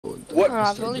What?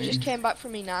 I've only just came back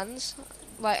from my nan's.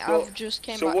 Like, So- I've just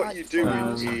came So back what like you're 4 doing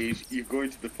hours. is you're going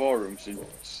to the forums and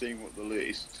seeing what the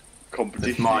latest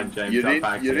competition It's mine, is. James, You're I in,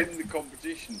 bagged you're it. in the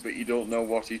competition, but you don't know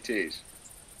what it is.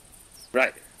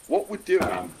 Right. What we're doing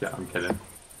Yeah, I'm kidding.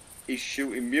 is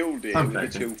shooting mule deer I'm with a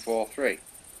joking. 243.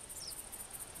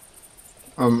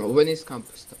 When is camp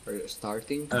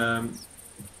starting?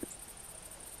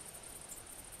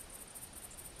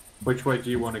 Which way do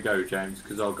you want to go, James?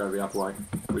 Because I'll go the other way.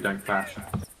 We don't clash.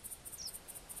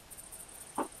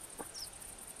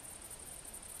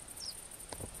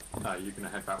 No, you're going to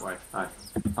head that way. No,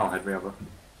 I'll head the other.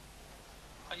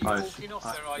 Are you walking off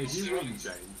there, are you? If you win,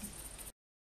 James.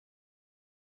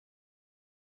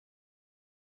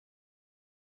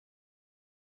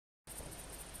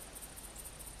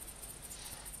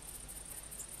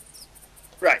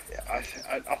 Right.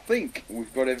 I think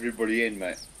we've got everybody in,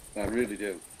 mate. I really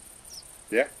do.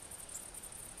 Yeah?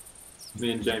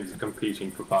 Me and James are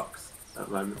competing for bucks at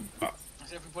the moment.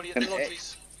 Is everybody at the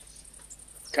lodges?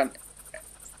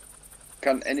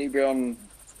 Can anyone...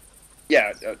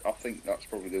 Yeah, I think that's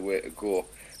probably the way to go.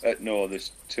 No,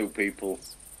 there's 2 people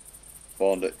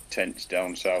spawned at tents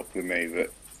down south with me,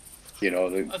 but, you know,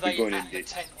 they're Are they going at in the deep.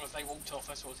 tent or have they walked off?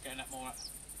 That's what I was getting at more at.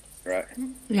 Right.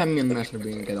 Yeah, me and Matt are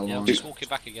being get Yeah, I'm along. just walking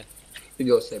back again. We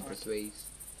go separate ways.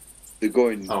 They're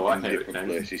going Oh, I in hear it, different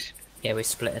James. places. Yeah, we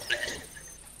split it.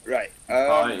 Right.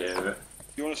 I hear it.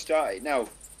 You want to start it now,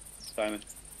 Simon?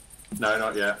 No,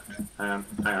 not yet. Hang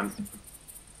on.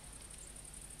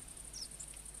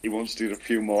 He wants to do a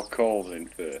few more calls in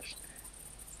first.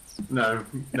 No,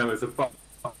 it's a buck.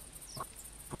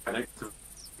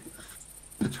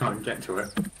 To try and get to it.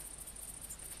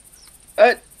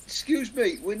 Excuse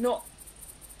me, we're not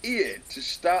here to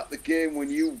start the game when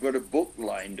you've got a book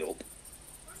lined up.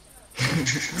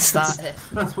 Start it.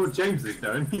 That's what James is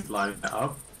doing. He's lining it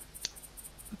up.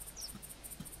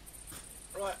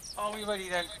 Right, are we ready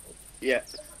then? Yeah.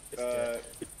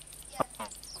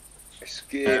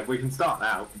 Escape We can start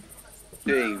now.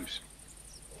 teams.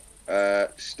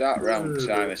 Start round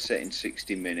timer set in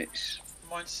 60 minutes.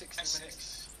 Mine's 60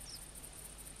 minutes.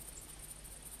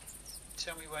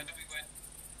 Tell me when.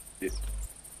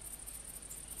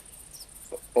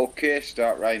 Okay,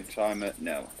 start round timer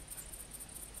now.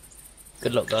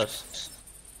 Good luck, guys.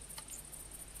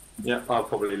 Yeah, I'll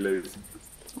probably lose.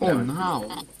 Oh,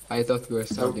 no! I thought we were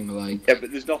starting like... Yeah,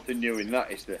 but there's nothing new in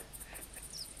that, is there?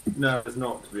 No, it's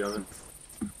not, to be honest.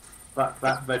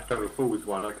 That Red Cover Falls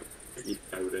one, I could get you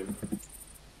killed in.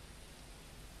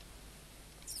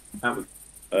 That was...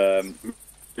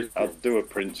 I'll do a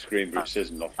print screen, but it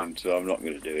says nothing, so I'm not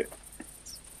going to do it.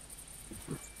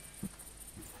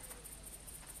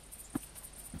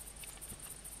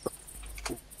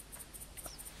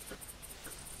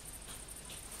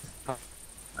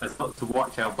 There's lots to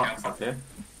watch our bucks up here.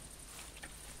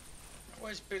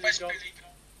 Where's Billy gone?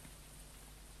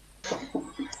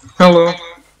 Hello.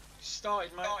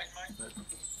 Started, mate.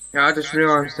 Yeah, I just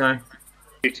realised now.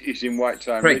 It's in White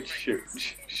Time Right.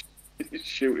 Ridge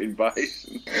shooting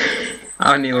bison.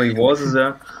 I nearly was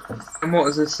there. And what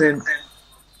was I saying?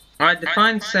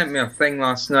 Define sent me a thing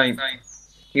last night.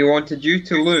 He wanted you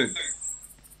to look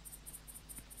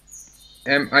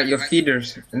at your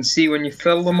feeders and see when you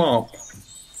fill them up.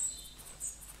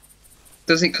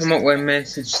 Does it come up with a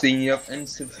message saying you have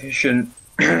insufficient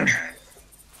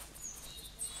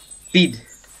feed?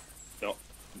 No,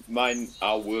 mine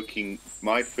are working.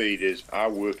 My feeders are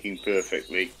working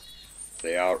perfectly.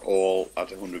 They are all at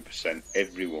 100%.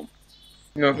 Everyone.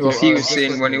 No, Well, because he was just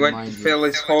saying when he went to remind you. fill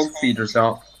his hog feeders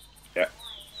up,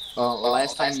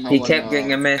 last time no he one, kept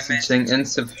getting a message saying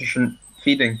insufficient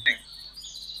feeding.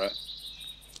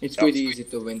 It's pretty easy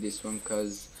to win this one,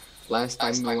 because last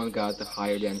time no one got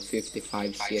higher than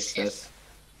 55 CSS.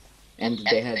 And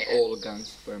they had all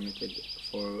guns permitted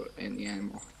for any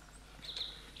ammo.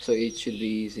 So it should be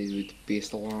easy with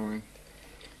pistol only.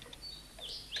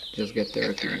 Just get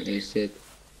there and use it.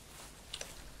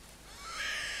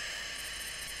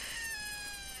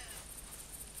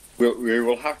 We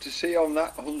will have to see on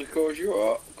that Honda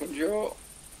Conjure.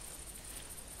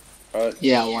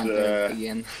 Yeah, one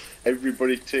again.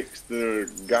 Everybody takes their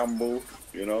gamble.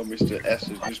 You know, Mr. S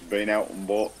has just been out and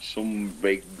bought some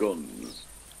big guns.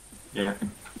 Yeah.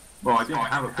 Well, I didn't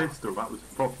have a pistol, that was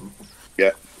the problem.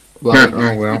 Well,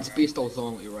 Oh, well. it's pistols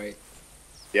only, right?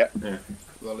 Yeah.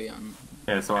 Well, yeah.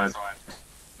 Yeah, so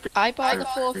I bought the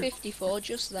 454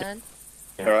 just then.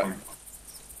 yeah. Alright.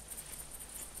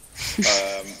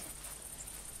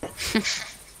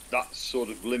 That sort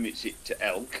of limits it to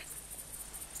elk.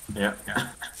 Yeah.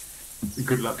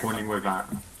 Good luck winning with that.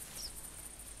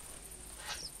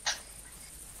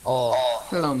 Oh,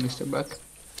 Hello, Mr. Buck.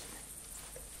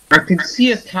 I could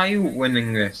see a coyote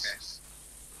winning this.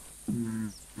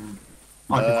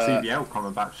 I could see the outcome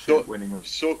of that shit winning.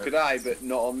 So could I, but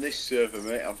not on this server,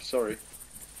 mate. I'm sorry.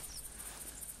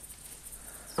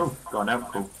 Oh, got an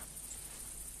outcall.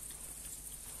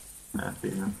 Nah,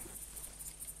 feeling.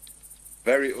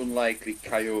 Very unlikely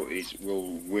coyotes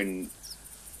will win.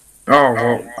 Oh,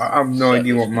 well, I have no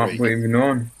idea what map Settlers we're even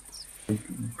on.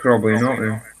 Probably not,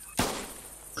 then.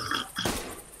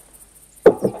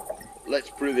 Let's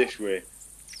put it this way.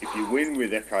 If you win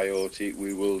with a coyote,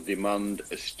 we will demand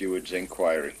a steward's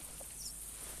inquiry.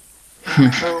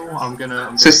 Oh, I'm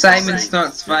gonna. So Simon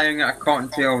starts firing at a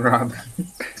cottontail rabbit.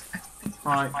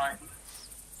 Right.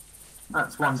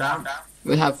 That's one down.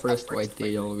 We have first white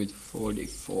tail with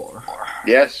 44.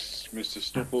 Yes, Mr.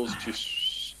 Snuffles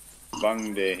just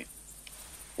banged a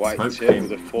white Smoke tail him.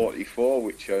 with a 44,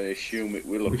 which I assume it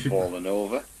will We have should- fallen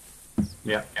over.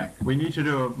 Yeah. We need to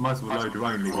do a muzzle loader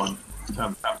only one. That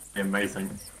would be amazing.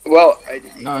 Well,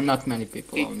 No, not many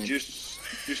people it own it. just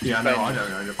Yeah, no, I depends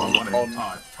don't know if I want it.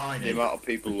 on Tiny. the amount of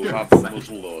people who For have goodness sake.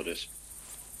 muzzle loaders,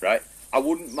 right? I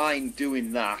wouldn't mind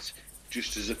doing that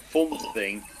just as a fun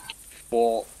thing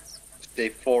for, say,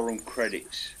 forum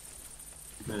credits,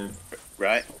 Yeah.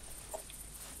 right?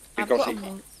 I've Because got a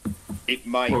mon- it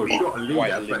might Well, be it's got a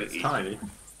quite leader, but it's limited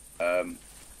tiny.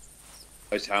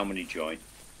 as how many join.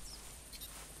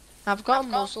 I've got a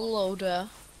muzzle loader.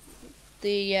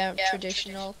 The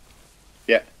traditional.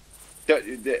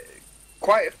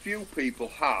 Quite a few people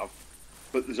have,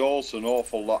 but there's also an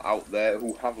awful lot out there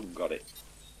who haven't got it.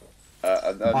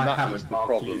 And I that haven't is the started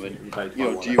problem. using it in And, case you I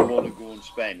know, want do it. you want to go and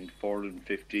spend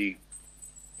 450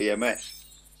 EMS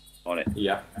on it?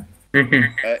 Yeah.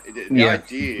 The Yeah.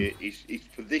 idea is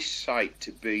for this site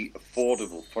to be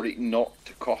affordable, for it not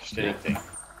to cost anything.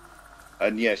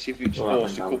 And yes, if it's Well,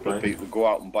 forced a couple of okay. people to go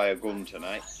out and buy a gun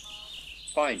tonight,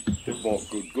 fine, they've bought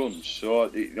good guns. So,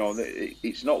 you know,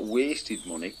 it's not wasted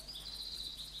money.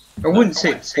 I wouldn't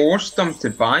say it forced them to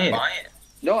buy it.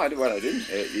 No, I didn't. Well, no,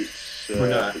 It's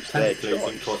their technically it didn't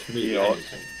choice. cost me You know,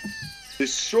 anything.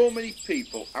 there's so many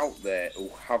people out there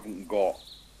who haven't got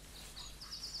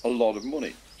a lot of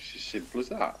money. It's as simple as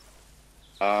that.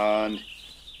 And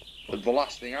the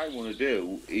last thing I want to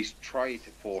do is try to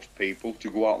force people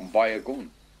to go out and buy a gun.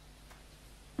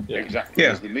 Yeah. Exactly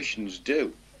Yeah. as the missions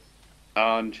do.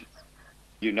 And,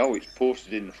 you know, it's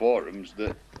posted in the forums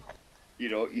that, you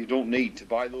know, you don't need to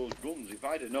buy those guns. If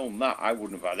I'd have known that, I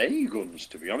wouldn't have had any guns,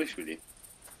 to be honest with you.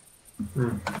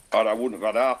 Or I wouldn't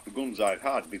have had half the guns I've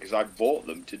had because I bought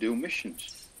them to do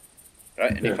missions.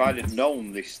 Right? And if Yeah. I'd have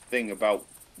known this thing about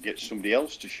get somebody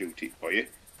else to shoot it for you,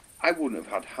 I wouldn't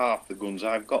have had half the guns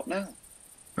I've got now.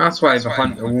 That's why the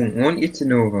hunter won't want you to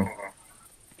know, though.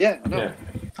 Yeah, I know. Yeah.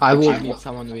 I Which would is need what-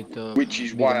 someone with Which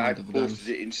is big why I amount of guns. posted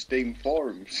it in Steam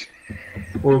forums.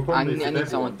 Well, the I problem is need if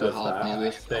someone everyone to does help that, me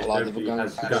with then a lot of nobody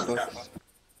guns has and stuff.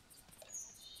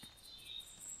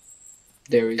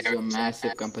 There is a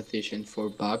massive competition for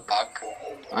Buck.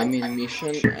 I'm in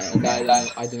mission and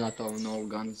I do not own all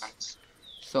guns.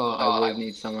 So I will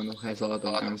need someone who has a lot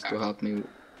of guns to help me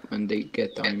when they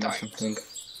get time or something.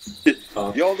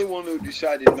 You're the one who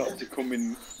decided not to come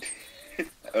in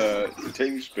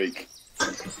TeamSpeak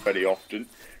very often.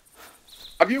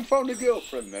 Have you found a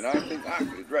girlfriend then? I think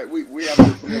right. We have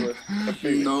a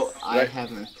feeling. No, I Right.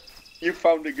 haven't. You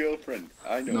found a girlfriend.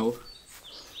 I know. No.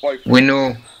 Boyfriend. We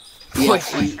know,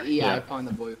 Yes, yeah, Yeah. I found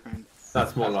a boyfriend.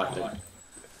 That's more likely.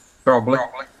 probably.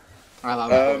 I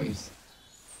love boys.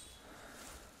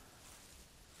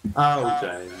 Oh,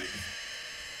 James.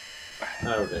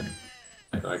 Oh, dear.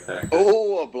 Okay.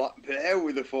 Oh, a black bear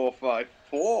with a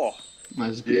 4.54.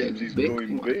 Must be a James is big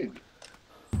going one. big.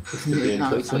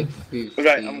 Now it's like 50.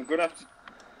 Right, I'm gonna have to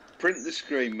print the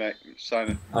screen, mate,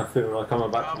 Simon. I feel like I'm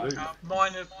about to lose.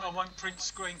 Mine have, I won't print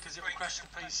screen because it will crash the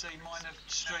PC. Mine have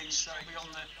streamed, so it'll be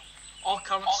on there. Our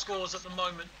current scores at the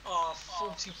moment are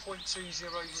 40.20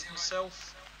 with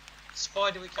myself.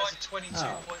 Spiderwick has a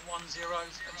 22.10,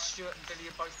 and Stuart and Billy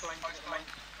are both blank at the moment.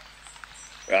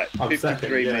 Right, I'm 53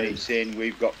 second, yeah. minutes in,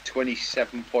 we've got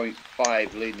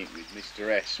 27.5 leading with Mr.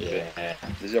 S. But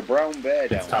there's a brown bear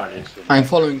down tiny. there somewhere. I'm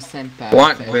following same path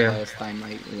Black as bear. last time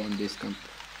I won this comp.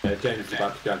 Yeah, James is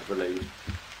about to go into the lead.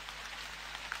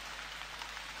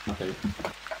 I think.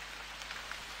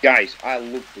 Guys, I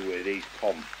love the way these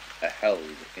comps are held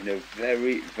in a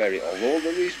very, although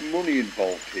there is money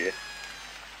involved here,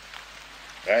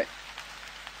 right,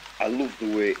 I love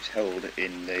the way it's held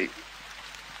in the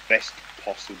best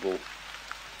possible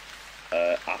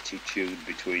attitude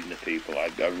between the people. I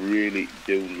really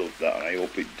do love that, and I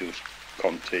hope it does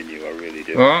continue. I really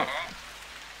do. What?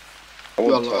 I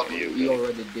You, wouldn't talk to you. you Billy.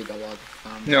 already did a lot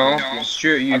of No, damage.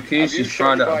 Stuart Have UK's you just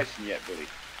shot tried your a bison yet, Billy?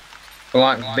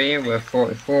 black bear with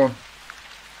 44.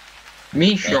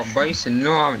 Me shot bison?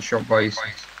 No, I haven't shot bison.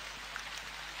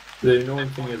 The annoying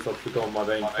thing is I've forgotten my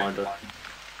rangefinder.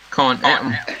 Can't hit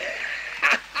 'em.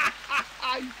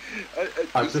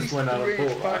 I Is just this went the out and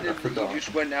bought that and I rangefinder that you forgot.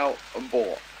 just went out and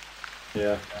bought?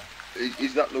 Yeah,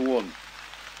 Is that the one?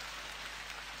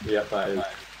 yeah, that is.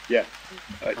 Yeah.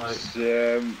 It's,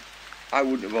 I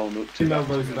wouldn't have owned up to You know that.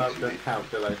 those to be about honest with don't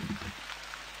count, do they?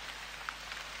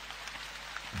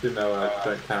 You know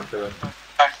don't count, do they?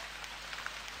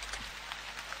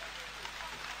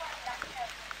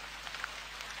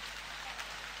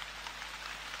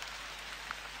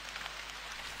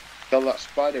 Tell that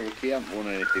spider he hasn't won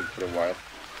anything for a while.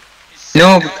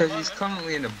 No, because he's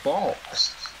currently in a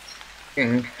box.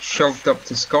 Getting shoved up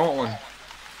to Scotland.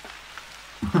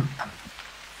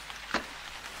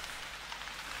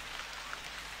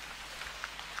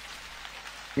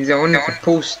 He's at one of the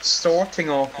post sorting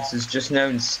offices just now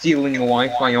and stealing the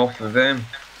Wi-Fi off of them.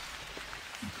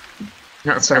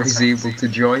 That's how he's able to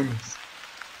join us.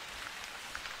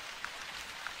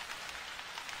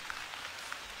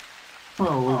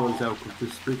 Well, always helpful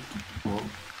to speak. What?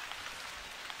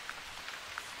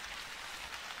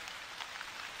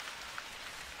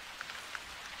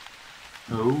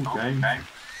 Oh, James.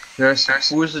 There's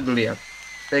supposedly a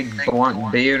big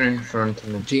black bear in front of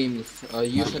him. James,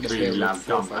 you said the Really player loud with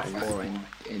gun, 454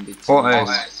 and it's What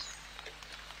is?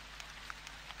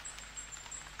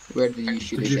 Where did you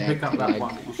shoot Did his you pick up at? that Like,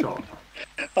 one that you shot?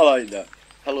 I like that.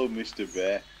 Hello, Mr.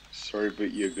 Bear. Sorry,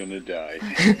 but you're gonna die.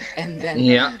 and then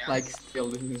Yeah. like still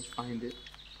didn't find it.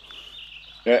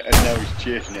 And now he's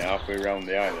chasing it halfway around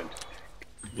the island.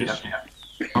 Yeah.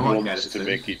 He I might get wants it to soon.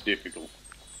 make it difficult.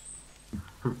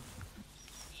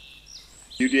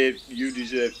 You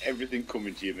deserve everything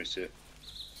coming to you, Mr.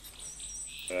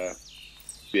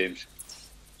 James.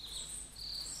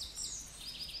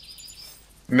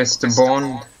 Mr.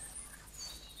 Bond.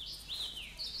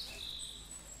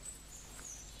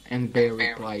 And Bear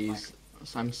replies,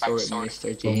 I'm sorry,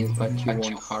 Mr. James, but you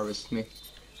won't harvest me.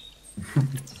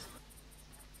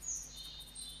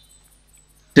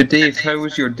 So Dave, how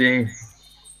was your day?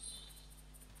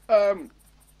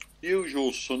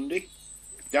 Usual Sunday,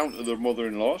 down to their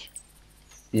mother-in-law's.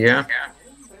 Yeah.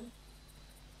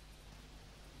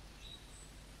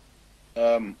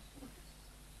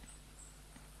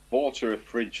 Bought her a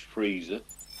fridge freezer.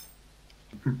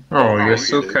 Oh, you're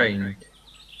so kind.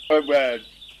 Where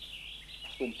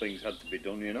some things had to be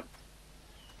done, you know.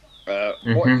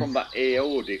 Bought it from that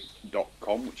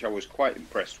AOD.com, which I was quite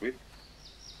impressed with.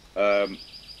 They're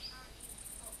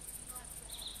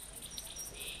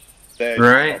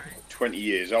Right. about 20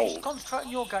 years old. Concentrate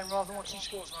on your game rather than watching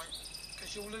scores, mate.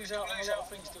 Because you'll lose out on a lot of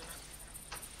things doing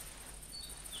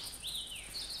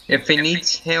it. If he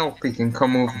needs help, he can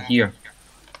come over here.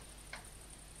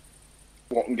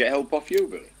 What, and get help off you,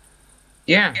 Billy?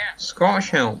 Yeah,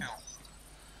 Scottish help.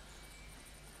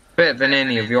 Better than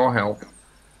any of your help.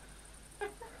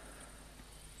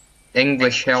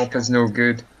 English help is no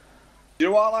good. You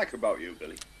know what I like about you,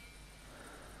 Billy?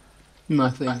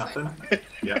 Nothing. Nothing?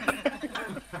 Yeah.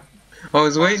 I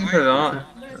was waiting for that.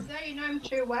 No, you know him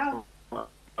too well. I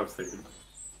was thinking.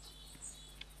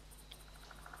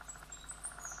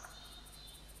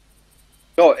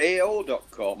 So,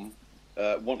 AO.com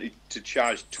wanted to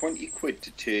charge 20 quid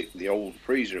to take the old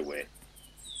freezer away.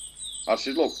 I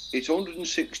said, look, it's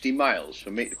 160 miles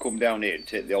for me to come down here and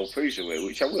take the old freezer away,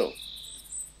 which I will.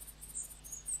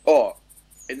 Or,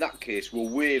 in that case, we'll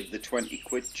waive the 20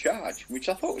 quid charge, which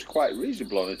I thought was quite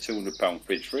reasonable on a £200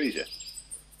 fridge freezer.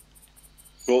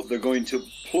 But they're going to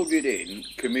plug it in,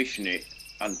 commission it,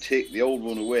 and take the old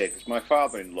one away, because my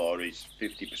father-in-law is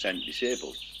 50%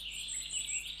 disabled.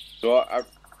 So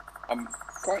I'm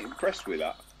quite impressed with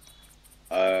that.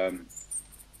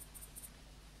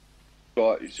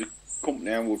 So it's a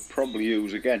company I would probably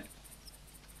use again.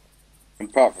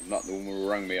 Apart from that, the woman who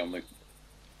rang me on the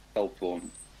cell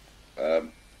phone got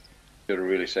a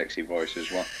really sexy voice as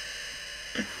well.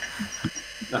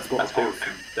 That's what appeals to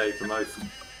Dave the most.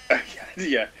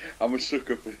 Yeah, I'm a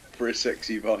sucker for a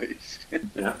sexy voice.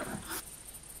 Yeah.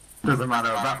 Doesn't matter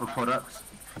about the products.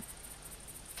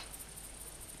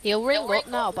 He'll ring up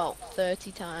now about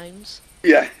 30 times.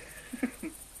 Yeah. Yeah,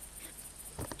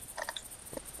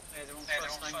 they're all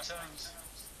first name terms.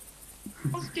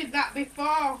 I did that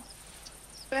before.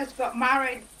 First got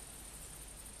married.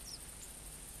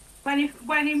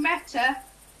 When he met her,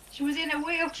 she was in a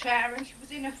wheelchair and she was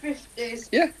in her 50s.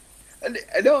 Yeah. And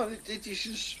no, it is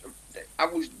just, I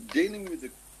was dealing with a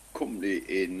company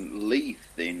in Leith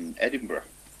in Edinburgh.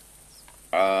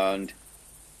 and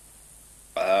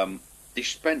they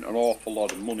spent an awful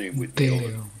lot of money with the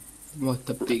oven Damn. What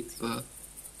a big butt.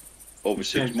 over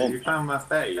 6 James, have you months. found that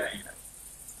bay yet?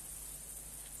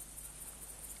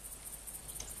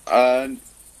 And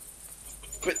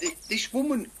but this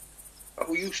woman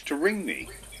who used to ring me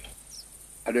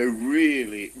had a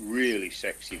really, really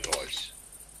sexy voice,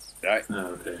 right?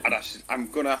 Oh, dear. And I said,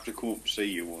 I'm gonna have to come up and see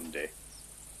you one day.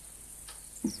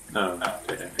 Oh,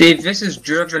 dear. Dave, this is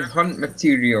driven hunt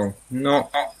material,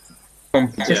 not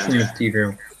competition Yeah.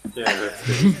 material. Yeah, that's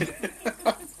it.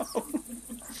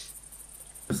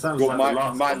 It sounds Well, like the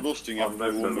last my one lusting on after a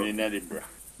Red woman Level. in Edinburgh.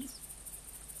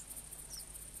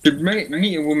 Should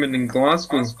meet a woman in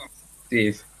Glasgow,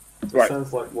 Dave. It Right.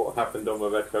 sounds like what happened on the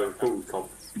Red Level Pool comp.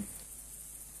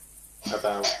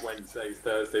 About Wednesdays,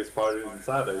 Thursdays, Fridays and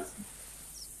Saturdays.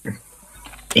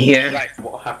 Yeah. Right.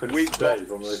 What happened We've today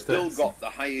on those still days? got the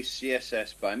highest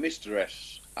CSS by Mr.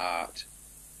 S at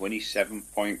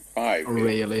 27.5.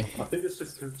 Really? I think it's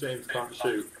just because James can't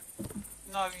shoot.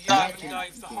 No, yeah,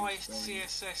 Dave, the highest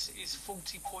CSS is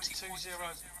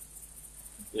 40.20.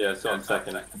 Yeah, so I'm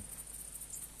second.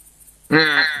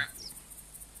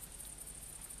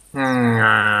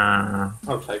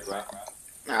 I'll take that.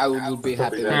 I will be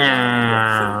happy with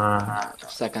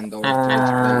second or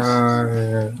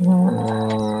third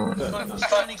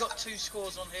I've only got 2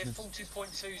 scores on here,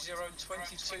 40.20 and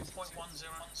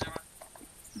 22.10.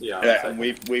 Yeah, I'll Yeah, take and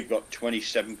we've got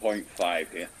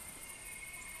 27.5 here.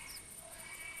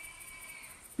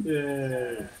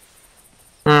 Yay.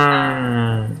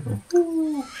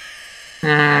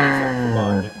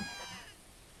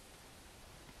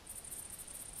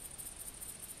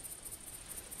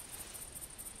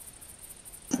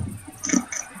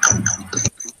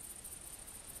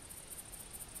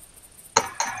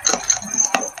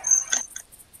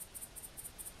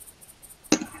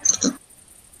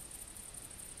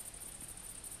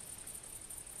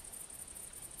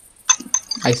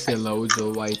 I see loads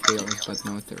of white tails, but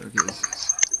no turkeys.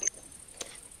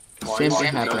 Same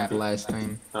thing happened last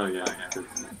time. Oh yeah.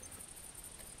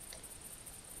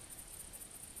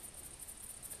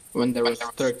 When there was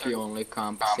turkey only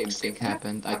comp, same thing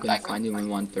happened. I couldn't find even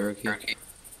one turkey.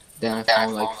 Then I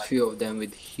found like few of them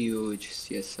with huge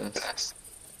CSS.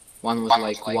 One was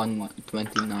like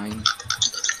 129.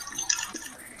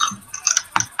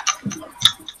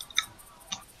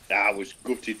 I was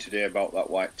gutted today about that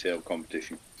whitetail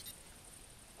competition.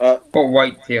 What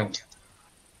whitetail?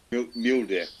 Mule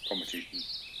deer competition.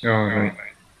 Alright.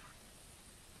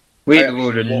 We had a I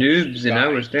load of actually noobs watched in the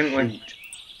ours, guy didn't we? shoot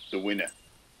the winner.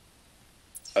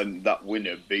 And that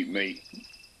winner beat me.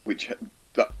 Which,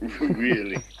 that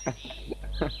really...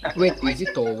 Wait, is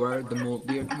it over the mole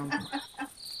deer comp?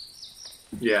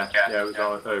 Yeah, it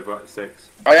was over at 6.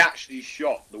 I actually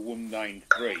shot the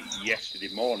 193 yesterday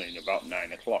morning about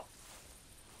 9 o'clock.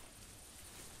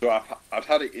 So I've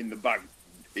had it in the bag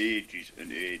ages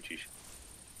and ages.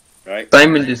 Right?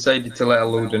 Simon decided to let a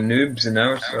load of noobs in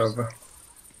our server.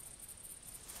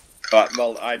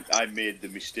 Well, I made the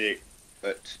mistake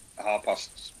at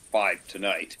 5:30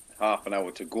 tonight, half an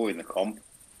hour to go in the comp.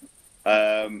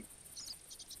 And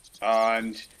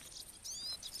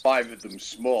 5 of them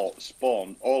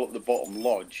spawn all at the bottom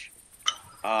lodge,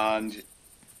 and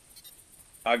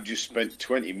I've just spent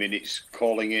 20 minutes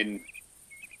calling in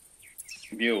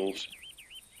mules.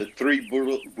 The 3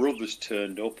 brothers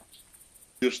turned up,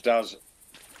 just as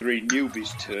 3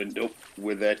 newbies turned up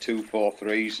with their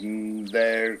 243s and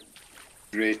their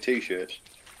grey t-shirts.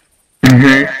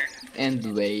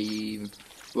 And wave.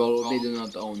 Well, they do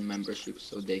not own membership,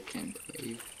 so they can't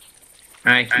wave.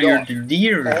 I hear the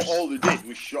deers. All they did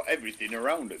was shot everything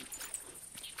around them.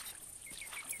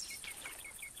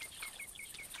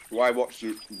 So I watched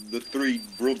the 3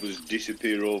 brothers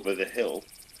disappear over the hill.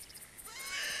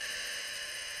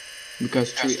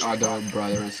 Because 3 other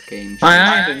brothers came. I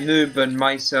had a noob on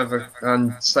my server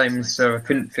and Simon's server,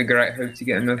 couldn't figure out how to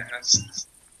get enough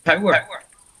power.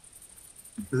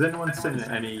 Has anyone seen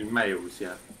any males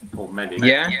yet? Or many?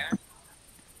 Yeah?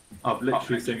 I've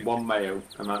literally seen 1 male,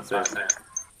 and that's it.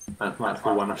 And that's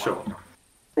the one I shot.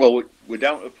 Well, we're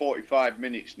down to 45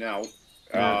 minutes now,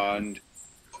 and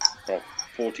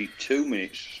 42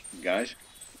 minutes, guys.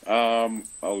 I'll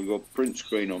go print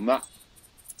screen on that.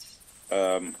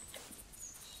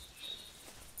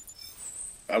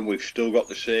 And we've still got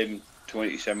the same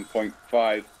 27.5.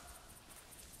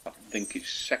 I think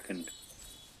it's second.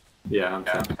 Yeah, I'm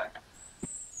second.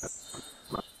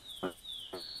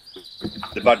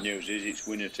 The bad news is it's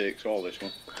winner takes all this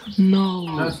one. No,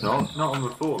 No! it's not. Not on the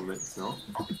form, it's not.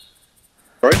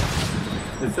 Sorry?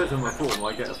 It says on the form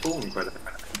I get a form credit.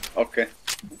 Okay.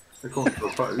 According to the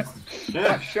post.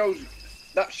 Yeah.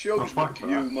 That shows I'll fight for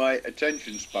you that. my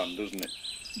attention span, doesn't it?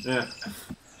 Yeah.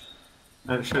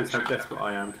 And it shows how desperate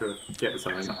I am to get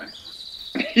something.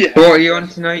 Yeah. What are you on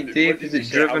tonight, When Dave? did Is you it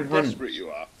say how Driven Hunt? desperate you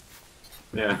are?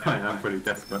 Yeah, I am pretty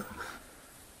desperate.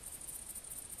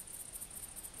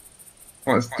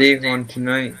 What's Dave on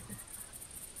tonight?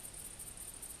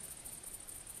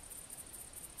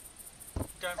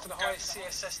 Going for the highest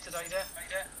CSS today there.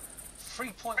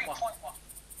 3.1.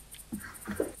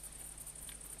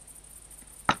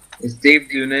 Is Dave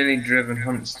doing any Driven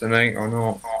Hunts tonight or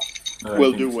not? I don't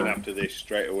We'll think do so. one after this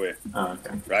straight away, Oh,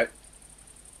 okay. right?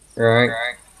 Right.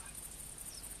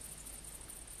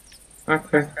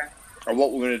 Okay. And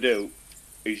what we're going to do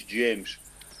is James,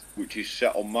 which is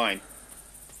set on mine.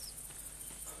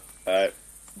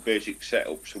 Basic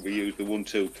setup, so we use the 1,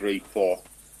 2, 3, 4.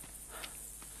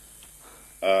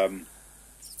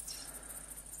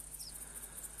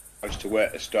 As to where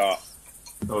to start.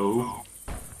 Oh.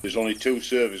 There's only 2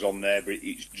 servers on there, but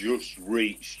it's just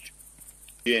reached.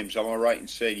 James, am I right in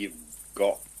saying you've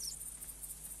got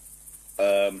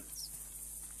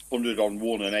 100 on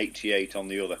one and 88 on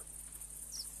the other?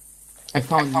 I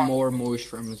found more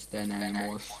mushrooms than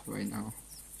animals right now.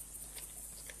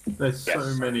 There's so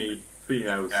Yes. many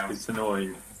females, it's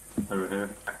annoying over here.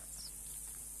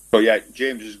 So yeah,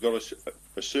 James has got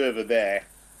a server there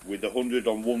with 100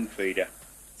 on one feeder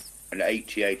and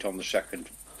 88 on the second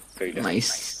feeder.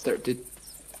 Nice,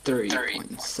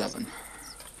 33.7.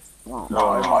 Oh, no,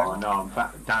 I'm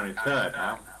back down in third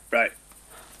now. Right.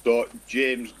 So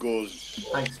James goes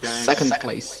Thanks, James. Second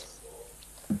place.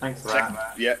 Thanks for second,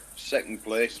 that. yeah, second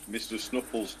place. Mr.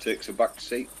 Snuffles takes a back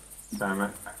seat. Damn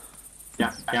it.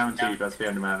 Yeah, guaranteed that's the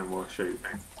only man who will shoot.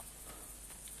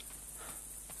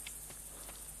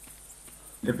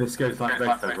 If this goes like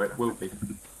red though, it will be.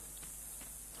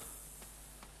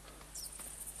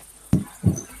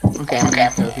 Okay, I'm in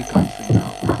 30 country now.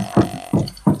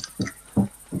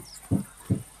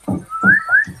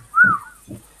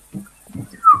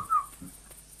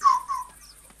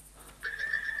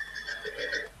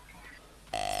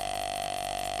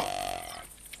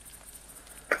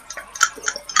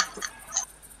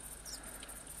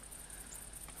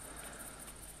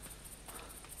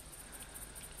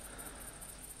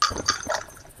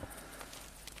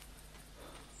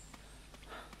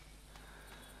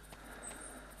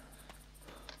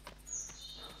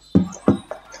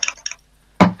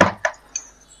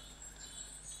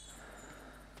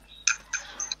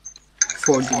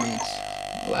 Forty minutes.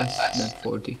 Less than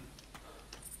 40.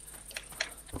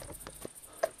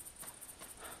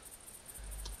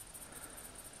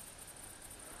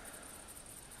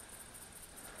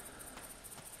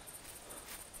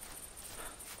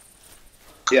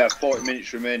 Yeah, 40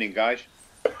 minutes remaining, guys.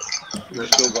 We've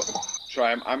still got to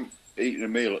try. I'm eating a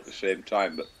meal at the same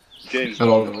time, but James I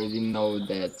Donald, already know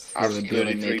that Has you will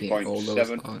be making all those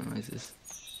 33.7. noises.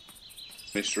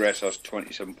 Mr. S has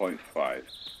 27.5.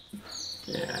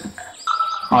 Yeah.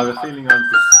 I have a feeling I'm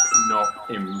just not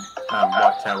in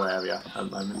Whitetail area at the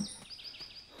moment.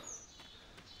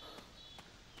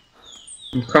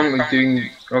 I'm currently doing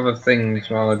other things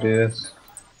while I do this.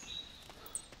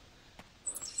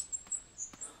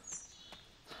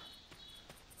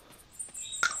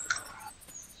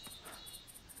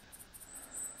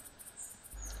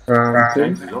 Round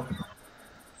James 2. is off.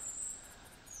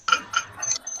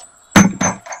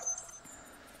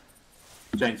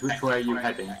 James, which way are you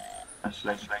heading?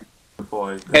 Actually,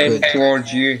 before Head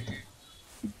towards you.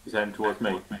 he's heading towards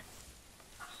me.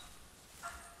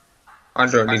 I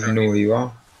don't even know where you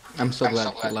are. I'm so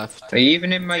glad you left. Are you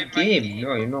even in my game?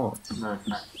 No, you're not. No.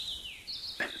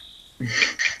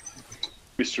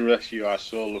 Mr. S, you are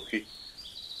so lucky.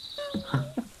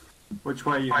 Which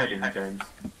way are you heading, James?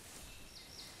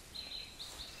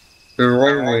 The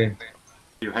wrong way. Are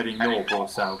you heading north or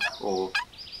south or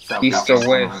south? East or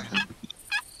west?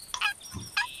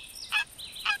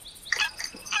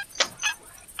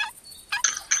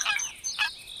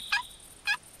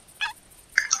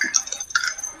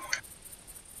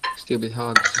 Stupid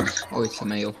hogs. Oh, it's a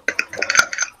male.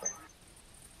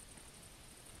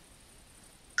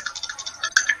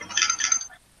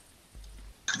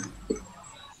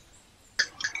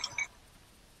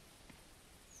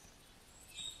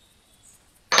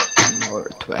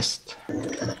 Northwest.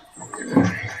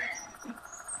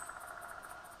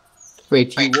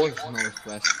 Wait, he was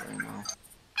northwest right now.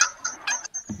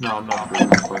 No, I'm not doing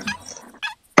northwest.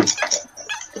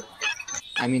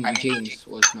 I mean, James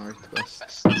was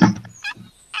northwest.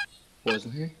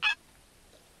 Wasn't he?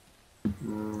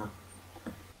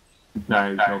 No,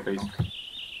 he's northeast.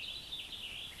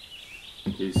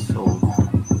 He's all.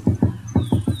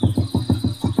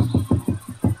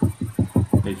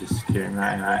 executing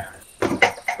that anyway.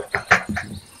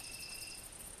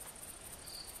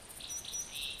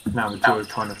 Now the joy of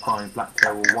trying to find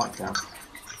blacktail or whitetail.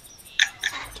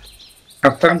 I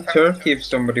found turkey if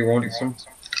somebody wants some.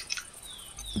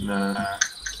 No,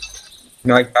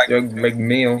 Nice big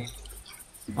meal.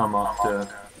 I'm after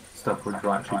stuff which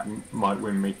actually might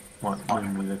win me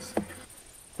this.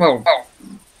 Well,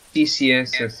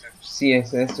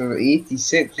 CSS of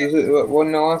 86 was it that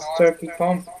won the last turkey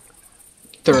comp?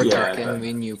 Turkey Yeah, can but-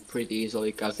 win you pretty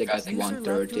easily because they got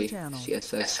 130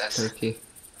 CSS Turkey.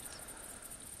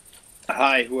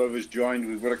 Hi, whoever's joined,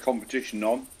 we've got a competition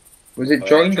on. Was it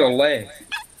joined or left?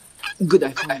 Good,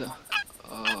 I found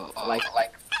a like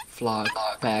flag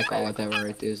pack or whatever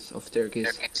it is of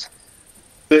turkeys.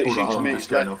 36 Hold on, minutes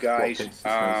just going left, off guys, what Vince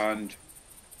says. and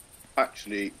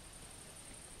actually,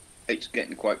 it's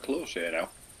getting quite close here now.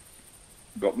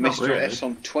 We've got Not Mr. really. S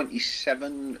on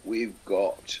 27, we've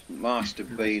got Master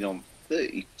Bean on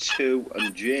 32,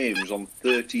 and James on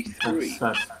 33.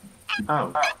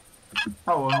 Oh,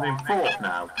 I'm in fourth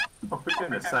now. Oh, for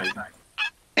goodness sake.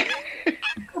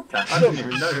 I didn't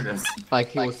even know this. Like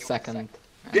he was second. And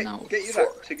Get now your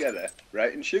act together,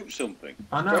 right, and shoot something.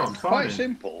 I know, Right, I'm it's trying. quite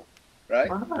simple,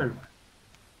 right? I know.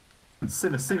 It's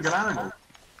in a single animal.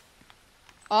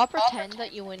 Or pretend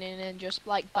that you're winning and just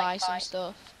like buy some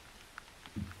stuff.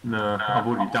 No, I've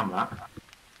already done that.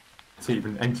 To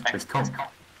even enter this comp.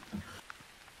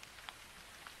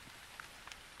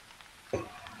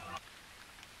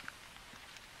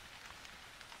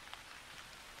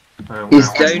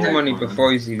 He's down money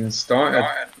before he's even started.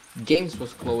 Games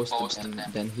was closed and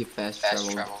then he fast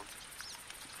traveled.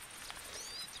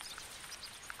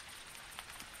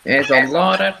 There's a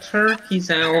lot of turkeys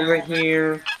over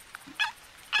here.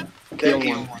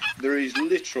 There is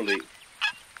literally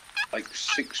like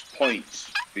 6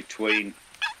 points between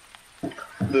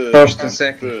third First and and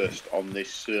second. first on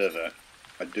this server.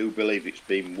 I do believe it's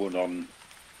been won on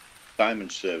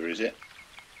Simon's server, is it?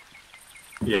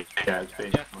 Yeah, it's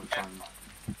been Yeah. a long time.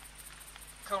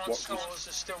 Current What's this? scores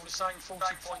are still the same,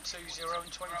 40.20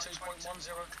 and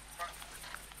 22.10.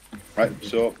 Right,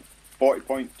 so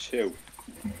 40.2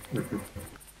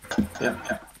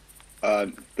 Yeah.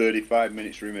 and 35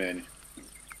 minutes remaining.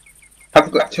 I've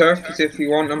got turkeys if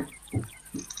you want them.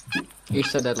 You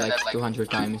said that like 200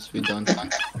 times, we don't.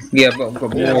 Yeah, but I've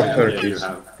got more you turkeys.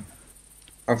 have.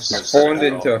 I've spawned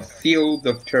into a field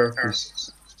of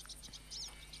turkeys.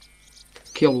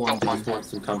 Kill one. Just want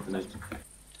some company.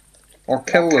 I'll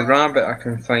kill the rabbit I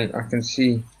can find, I can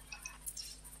see.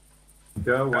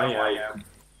 Go away,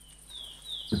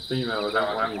 The female, I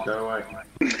don't want you, go away.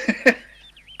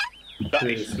 That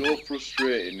is so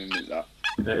frustrating, isn't it, that?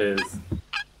 It is.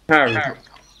 How?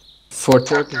 For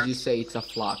turkeys, you say it's a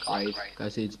flock, right?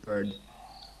 Because it's bird.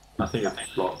 I think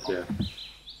it's blocked, yeah.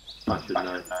 I should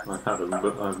know. I've had them,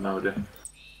 but I have no idea.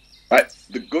 Right,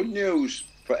 the good news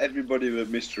for everybody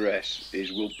with Mr. S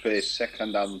is we'll pay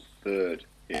second and third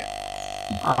here.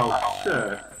 Oh,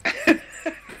 sure.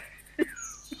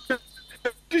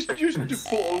 Just to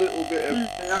put a little bit of...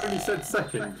 I only said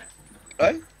second.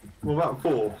 Eh? What about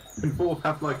fourth? Can fourth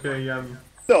have like a,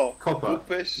 No, Copper we'll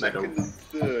pay second medal. and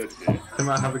third here. can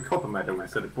I have a copper medal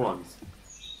instead of bronze?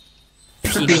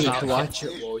 Peanut voucher.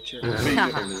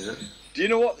 Do you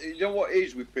know what it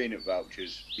is with peanut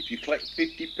vouchers? If you collect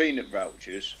 50 peanut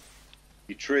vouchers,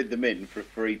 you trade them in for a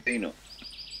free peanut.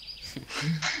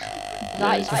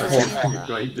 That is brilliant.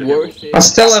 Great deal. Worth it. I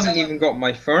still haven't even got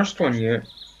my first one yet.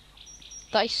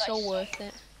 That is so worth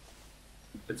it.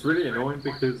 It's really annoying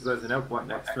because there's an elk right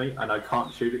next to me and I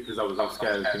can't shoot it because I was all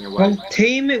scared of thing away. Well,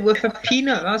 tame it with a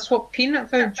peanut. That's what peanut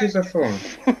vouchers are for.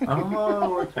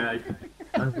 Oh, okay.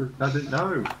 I didn't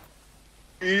know.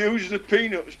 You use the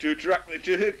peanuts to attract the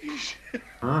turkeys.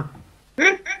 Huh?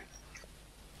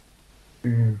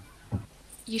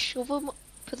 You shove them up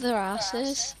their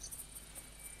asses.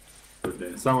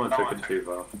 Someone took it too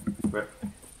far. But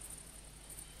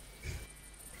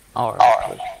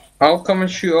Alright. I'll come and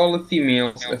shoot all the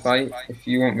females if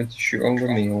you want me to shoot all the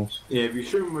males. yeah, if you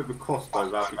shoot them with a crossbow,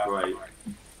 that'd be great.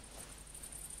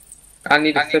 I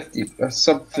need a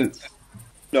sub foot.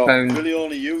 No, Pound. Billy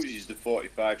only uses the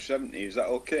 45-70. Is that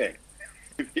okay?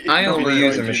 I only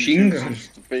use a machine gun.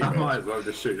 I might as well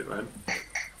just shoot it then.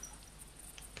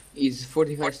 Is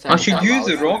 45 I should times use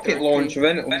the allowed rocket for launcher,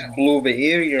 then it'll just blow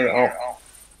the area up.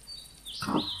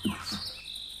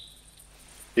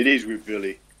 It is with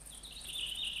Billy.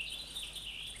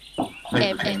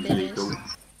 Everything is Legal.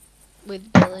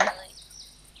 with Billy.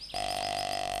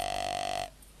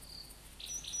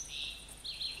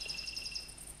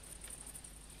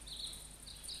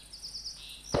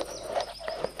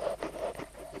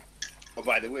 Oh,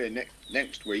 by the the way,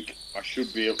 next week I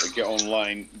should be able to get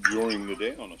online during the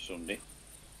day on a Sunday.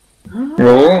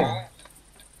 Oh.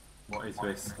 What is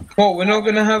this? What, we're not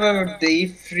going to have our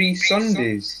day-free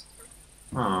Sundays?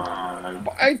 Oh no.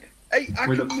 But I We can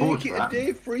look forward make to it a that.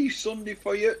 day-free Sunday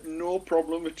for you, no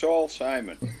problem at all,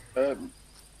 Simon. Hey,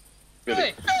 don't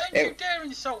you It- dare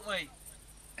insult me!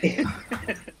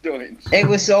 Don't. It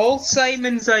was all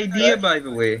Simon's idea, by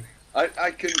the way.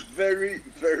 I can very,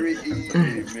 very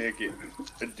easily make it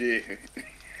a day.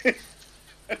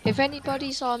 If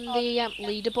anybody's on the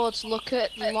leaderboards, look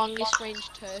at the longest range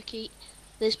turkey.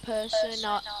 This person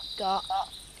got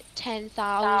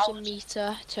 10,000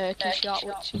 meter turkey shot,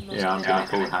 which he must Yeah, I'm be gonna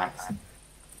doing. pull hacks.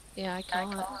 Yeah, I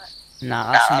can't.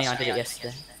 Nah, that's for me. I did it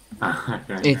yesterday.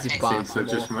 Okay. It's So impossible.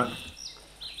 just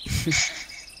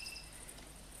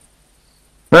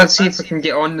Let's see if I can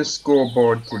get on the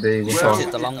scoreboard today. Just Where hit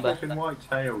are the the long bow. fucking white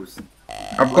tails?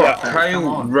 I've got a Come tile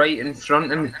on. right in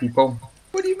front of me, people.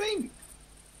 What do you mean?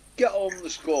 Get on the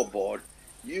scoreboard.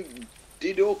 You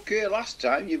did okay last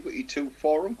time. You've got your 2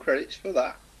 forum credits for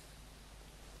that.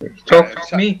 Talk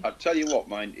to me. I'll tell you what,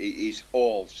 mind, it is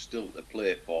all still to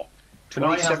play for. Can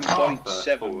I have half a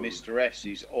 27.7 forum? Mr. S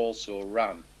is also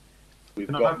ran. We've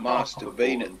Can I got have half Master of a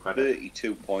Bean forum at credit?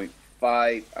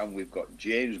 32.5 and we've got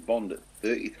James Bond at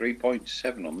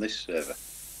 33.7 on this server.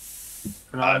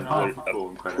 Can I have And half we're a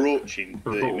forum credit? approaching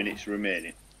 30 Before. minutes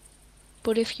remaining.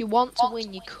 But if you want to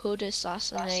win, you could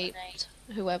assassinate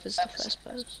whoever's the first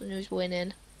person who's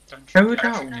winning. Don't How you would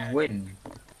dare. that win?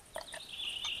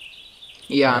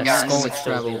 Yeah, I'm Yeah, going score to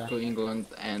still travel there. to England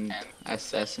and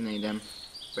assassinate them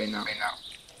right now.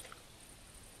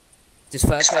 Does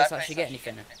third place actually get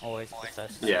anything? Or is it the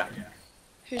first? Yeah.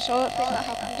 Who saw that thing that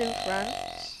happened in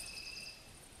France?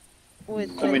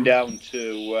 With Coming down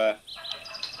to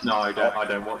No, I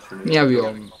don't watch them. Yeah, we all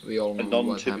a know what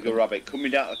non-typical happened. rabbit.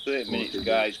 Coming down to 30 minutes, did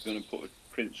guys. Going to put a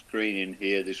print screen in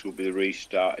here. This will be the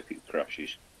restart if it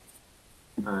crashes.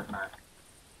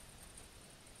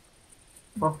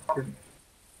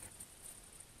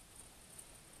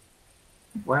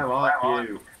 Where are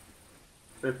you?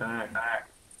 Flipping heck.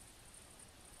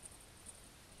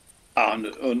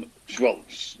 And well,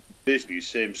 basically the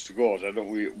same scores. I don't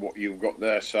know what you've got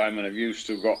there, Simon. Have you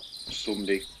still got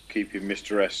somebody keeping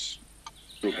Mr. S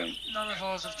struggling? None of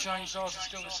ours have changed, ours are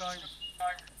still the same.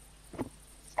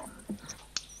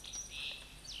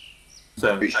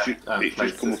 So, It's just come up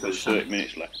places with 30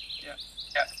 minutes left.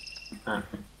 Uh,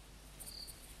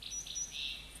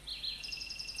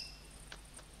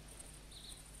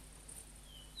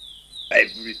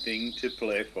 Everything to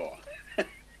play for.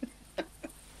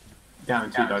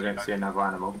 Guaranteed I don't see another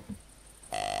animal.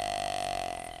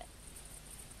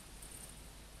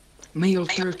 Male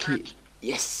turkey.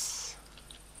 Yes.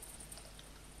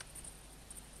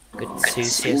 Good Oh. 2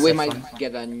 CSS We one. might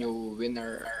get a new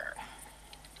winner.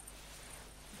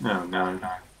 No.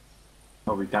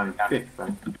 I'll be down in 5th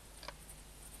then.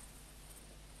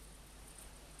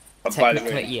 And by the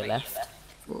Technically, way, you're left.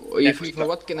 For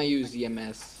what can I use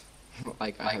EMS?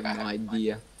 Like, I have no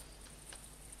idea.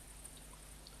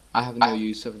 I have no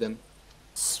use of them.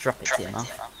 Strap it to your mouth.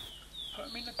 Put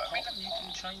them in the pot and you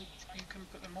can change, you can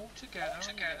put them all together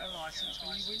and get a license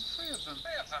when you win 3 of them.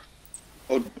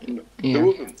 Yeah. 2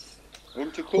 of them.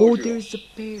 One to Oh, cause you. there's a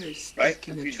pair. Right, stuck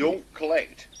in if a you tree. don't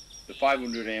collect the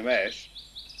 500 AMS,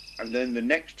 and then the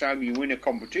next time you win a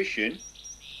competition,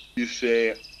 you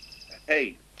say,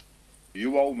 hey,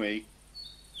 you owe me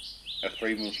a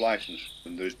 3-month license,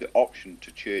 and there's the option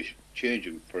to change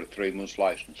them for a 3-month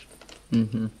license.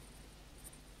 Mm-hmm.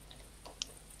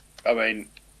 I mean,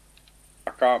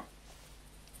 I can't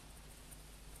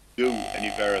do any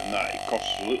better than that. It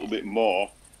costs a little bit more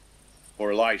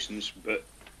for a license, but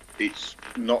it's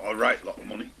not a right lot of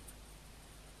money.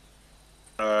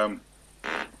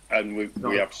 And we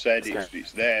have said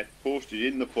it's there, posted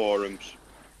in the forums,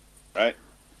 right,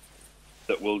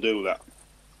 that will do that.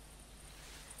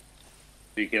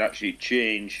 So you can actually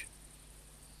change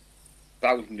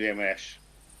 1,000 DMS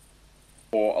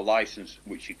for a license,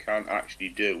 which you can't actually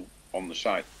do on the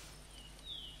site.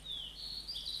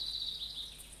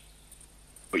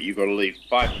 But you've got to leave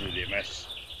 500 DMS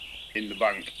in the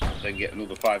bank, then get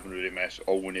another 500 MS,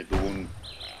 or win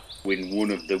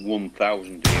one of the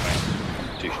 1,000 DMS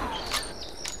competitions.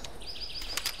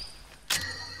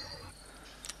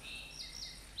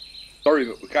 Sorry,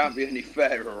 but we can't be any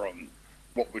fairer on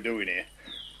what we're doing here.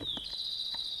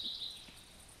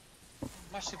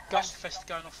 Massive gun fest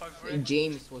going off over here.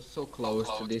 James was so close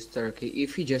to this turkey.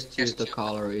 If he just used the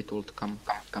collar, it would come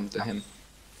to him.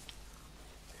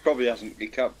 Probably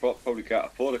can't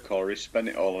afford a collar. He spent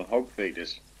it all on hog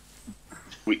feeders.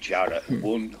 which are at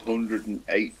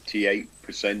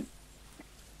 188%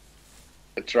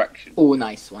 attraction. Oh,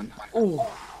 nice one.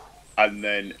 Oh. And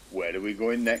then where are we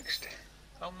going next?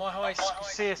 Oh, my high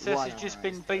CSS has just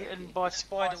been beaten by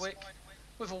Spiderwick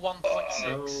with a 1.6.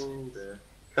 Oh dear.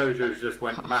 Kojo's just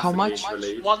went How massively much? into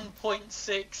the lead.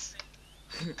 1.6.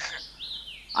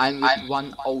 I'm with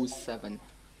 107.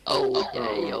 Oh,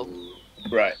 yeah, yo.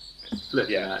 Right.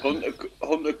 Flipping Yeah, that.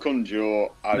 Hunter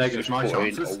Kunjo has There just goes my put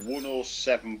in a chances.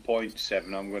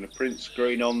 107.7. I'm going to print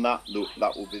screen on that.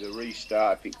 That will be the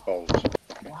restart if it falls.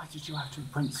 Why did you have to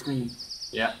print screen?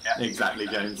 Yeah, exactly,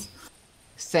 James.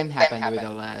 Same happened with the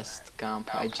last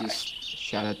camp. I just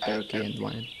shot at Turkey and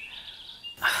won.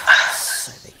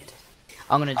 So big.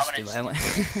 I'm gonna just do my own.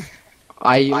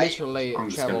 I literally I'm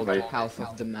just traveled gonna wait. half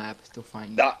of the map to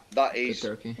find That the is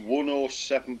turkey.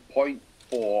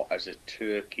 107.4 as a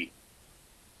turkey.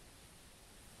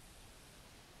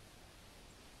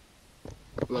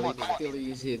 Well, it's still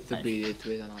easy to beat it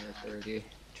with another turkey.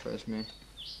 Trust me.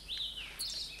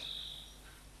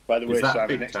 By the way, Is that Simon,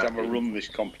 big next time I turkey? run this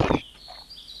competition,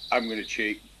 I'm going to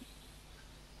cheat.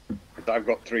 I've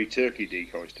got 3 turkey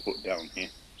decoys to put down here.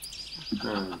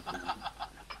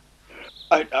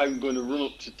 I'm going to run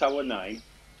up to Tower 9,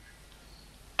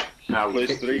 Now place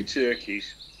kick 3 you.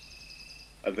 turkeys,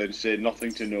 and then say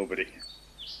nothing to nobody.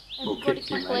 Everybody kick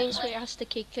you, mate. complains where he has to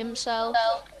kick himself.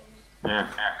 Yeah.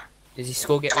 Does your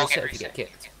score get reset if you get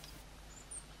kicked?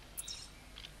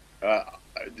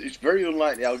 It's very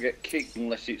unlikely I'll get kicked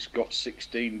unless it's got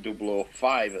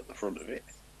 16005 at the front of it.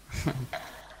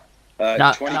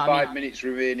 25 minutes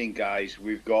remaining, guys.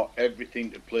 We've got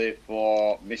everything to play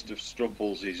for. Mr.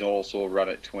 Struffles is also run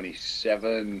at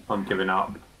 27. I'm giving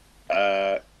up.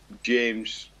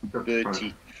 James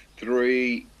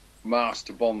 33.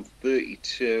 Master Bond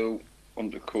 32.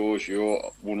 Under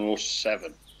Kojo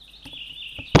 107.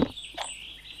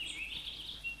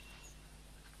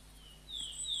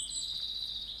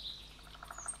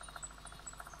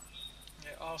 Yeah,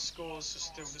 our scores are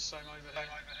still the same over here.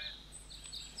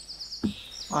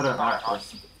 I don't like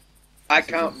this. I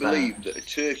can't believe that a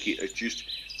turkey has just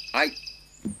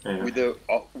with a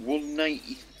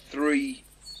 193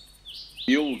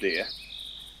 mule deer,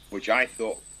 which I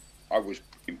thought I was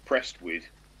impressed with,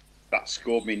 that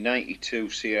scored me 92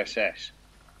 CSS.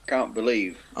 Can't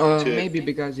believe. Maybe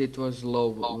because it was low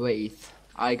weight.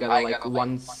 I got like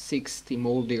 160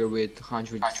 molder with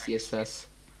 100 CSS.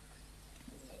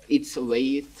 It's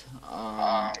weight,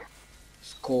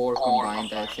 score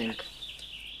combined, I think.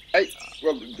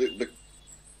 Well,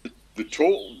 the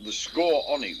total, the score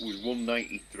on it was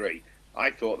 193. I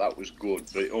thought that was good,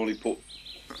 but it only put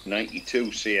 92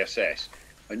 CSS,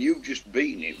 and you've just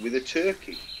beaten it with a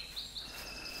turkey.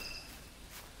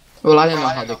 Well, I don't know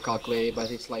how they calculate it, but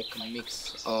it's like a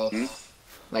mix of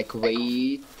like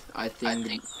weight, I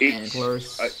think, It's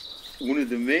antlers. one of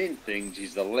the main things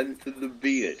is the length of the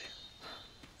beard.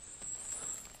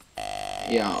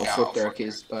 Yeah, for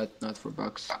turkeys, but not for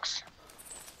bucks.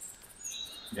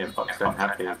 Yeah, bucks don't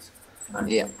have kids. No.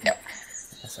 Yeah.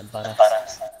 That's a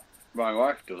badass. My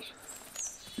wife does.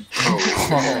 Oh.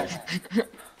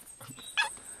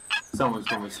 Someone's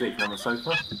gonna be sleeping on the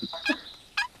sofa.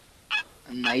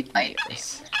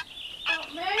 Nightmares.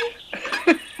 Not me.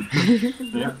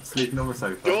 Yeah, sleeping on the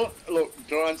sofa.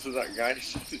 Don't answer that,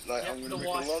 guys. Like, I'm going to make a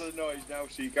lot of noise now,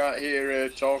 so you can't hear her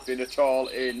talking at all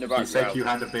in the You said background. you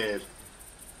had a beard.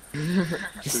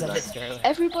 Just said it straight away.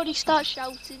 Everybody start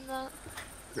shouting that.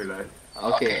 Too late.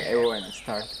 Okay, everyone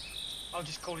start. I'll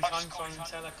just call his home phone and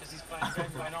tell her because he's playing a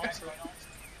game won't answer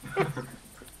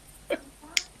it.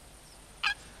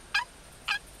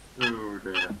 Oh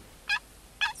dear.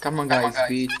 Come on, guys,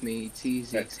 beat me. It's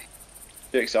easy.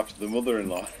 Takes after the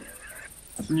mother-in-law.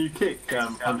 Can you kick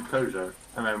under Kojo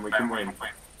and then we can win?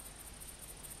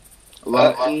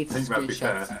 Well, I it's think that'd be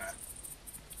screenshots. fair.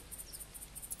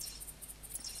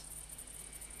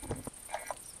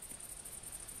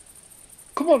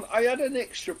 Come on, I had an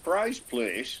extra prize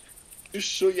place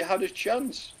just so you had a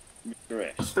chance, Mr.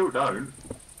 I S. still don't.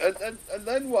 And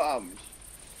then what happens?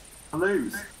 I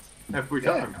lose every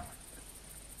Yeah. time.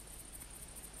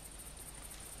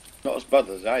 Not as bad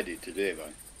as I did today,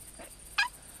 man.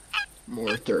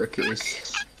 More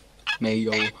turkeys.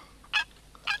 Mayo.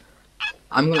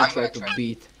 I'm gonna try to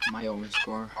beat my own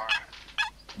score.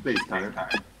 Please don't.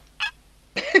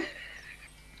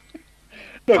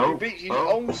 No, Oh, he beats his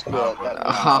oh, own score. oh, that-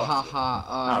 Ha ha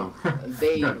ha. Oh.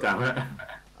 They God damn it.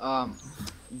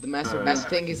 the massive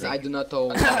thing is I do not own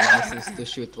license to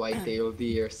shoot white-tailed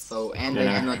deer, so and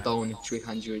I do not own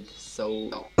 300,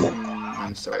 so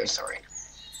I'm sorry.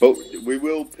 But we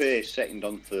will pay second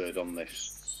and third on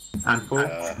this. And fourth,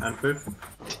 and fifth.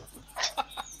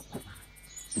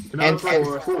 Can I And have, like, a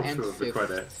fourth, quarter and of the fifth.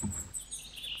 credit?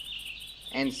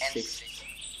 And sixth.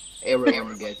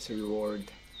 Everyone gets a reward.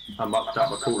 I mucked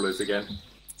up my coolers again.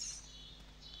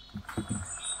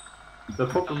 The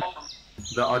problem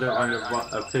that I don't own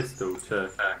a pistol to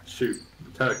shoot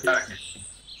turkeys.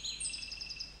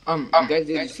 Guys, did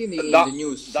you see in That, the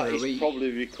news that survey? is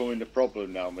probably becoming a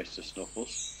problem now, Mr.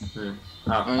 Snuffles. Yeah.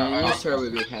 A news survey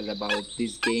we had about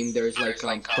this game. There's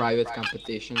like private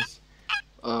competitions.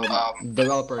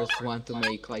 Developers want to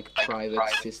make like private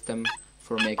system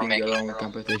for making their own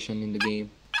competition in the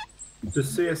game.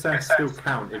 Does CSS still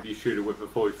count if you shoot it with a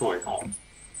 44?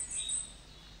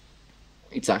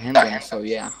 It's a handgun, so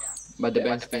yeah. But the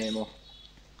best ammo.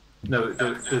 No,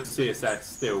 does CSS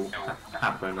still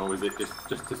happen, or is it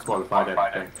just disqualified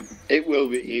everything? It will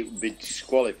be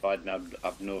disqualified and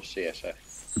have no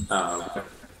CSS. Okay.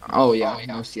 Oh yeah,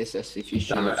 no CSS if you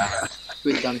shoot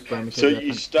with gun permitted So weapon.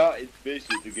 you started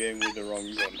basically the game with the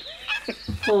wrong gun.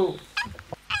 Well,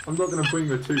 I'm not going to bring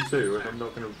the 2-2, and I'm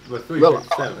not going to... The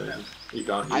 3.7, you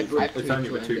can't I use. brought It's only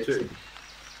the 2-2 2-2.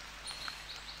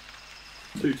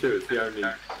 2-2 is the only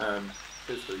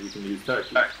pistol you can use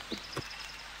turkey.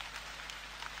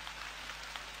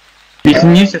 You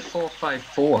can use a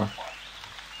 4.54.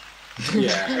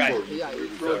 Yeah. Right. Yeah, probably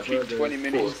it's Approaching 20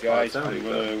 minutes, Four, guys. five, I'm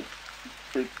going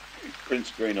to print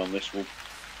screen on this one.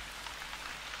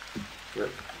 Yep.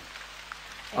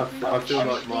 I feel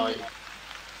like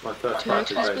my first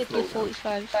batch is Turkish very with small. the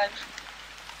 45.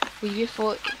 Were you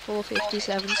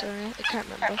 457, sorry? I can't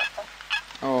remember.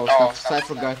 Oh, so I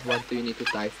forgot what do you need to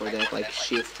type for that, like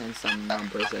shift and some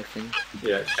numbers, I think.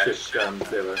 Yeah, shift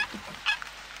 0.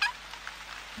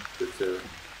 Shift 0.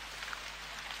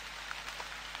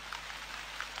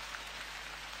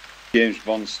 James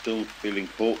Bond's still feeling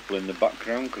hopeful in the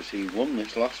background because he won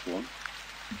this last one.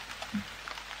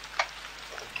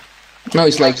 No,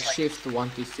 it's like shift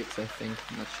 126, I think.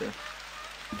 I'm not sure.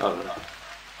 Oh, no.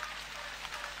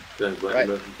 Depends what Right.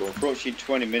 you're looking for. Approaching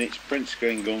 20 minutes, print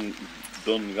screen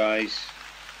done, guys.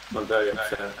 I'm very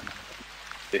upset.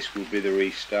 This will be the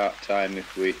restart time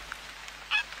if we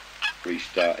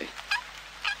restart it.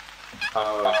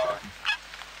 Oh, okay.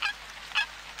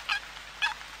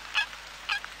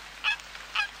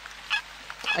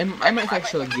 I might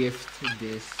actually gift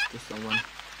this to someone.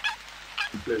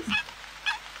 Please.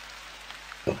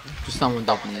 To someone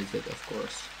that needs it, of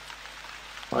course.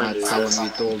 I Not do, someone yeah.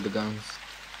 with all the guns.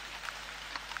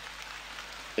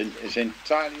 It's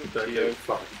entirely up to Don't you. get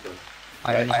fucked, but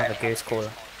I only have a goose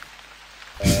caller.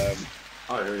 I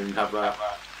don't even have that.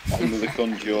 On the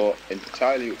conjure,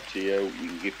 entirely up to you. You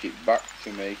can gift it back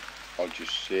to me, or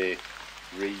just say,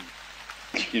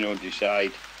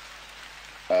 decide.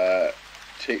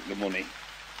 Take the money,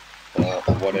 or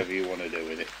whatever you want to do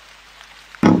with it.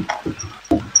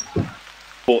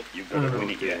 But you've got to win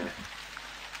it yet.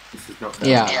 This is not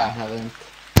Yeah, I haven't.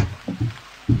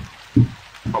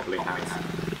 probably has.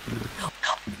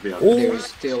 There's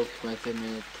still 20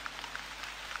 minutes.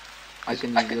 I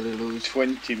can easily lose.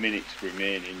 20 minutes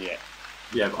remaining yet.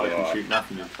 Yeah, but I can shoot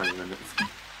nothing in 20 minutes.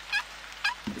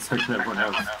 So can everyone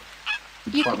else.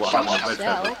 You Like could what shoot happened with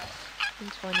yourself in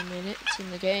 20 minutes in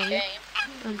the game.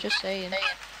 I'm just saying.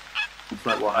 It's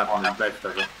like what happened in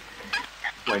Bedfeather,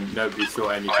 when nobody saw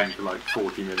anything for like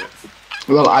 40 minutes.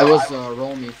 Well, I was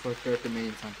roaming for 30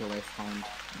 minutes until I found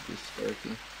this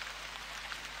turkey.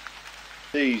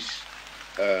 These,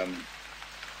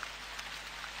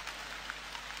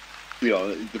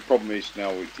 the problem is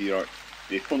now with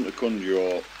if Hunter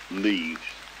Conjure leaves,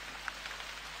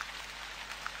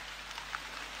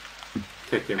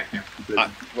 Kick him.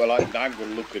 I'm going to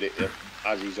look at it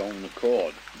as his own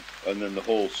accord, and then the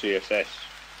whole CSS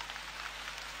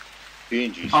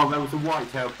changes. Oh, there was a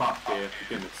white-tailed buck here, for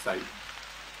goodness sake.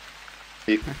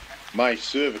 If my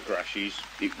server crashes,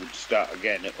 it would start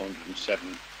again at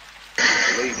 107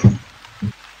 leading.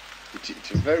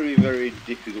 It's a very, very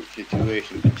difficult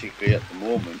situation, particularly at the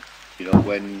moment,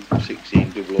 when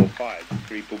 16005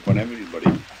 creep up on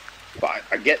everybody. But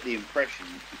I get the impression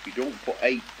if you don't put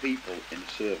 8 people in a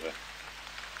server,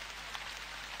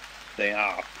 they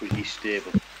are pretty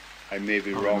stable. I may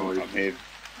be wrong, I may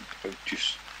have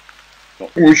just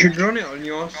not... We should run it on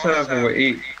your server with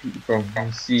 8 people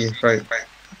and see if it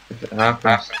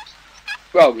happens.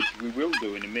 Well, which we will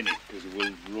do in a minute, because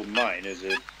we'll run mine as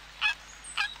a...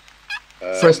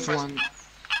 First one.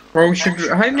 Well, we should.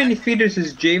 How many feeders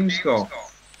has James got?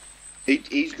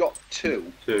 He's got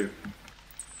 2. 2.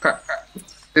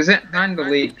 Does it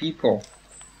handle 8 people?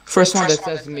 First one that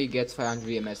says me gets 500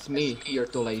 VMS. Me, you're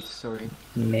too late, sorry.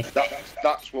 Me.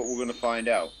 That's what we're going to find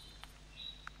out.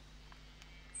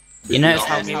 You notice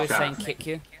how Not he on was the saying chat. kick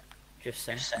you? Just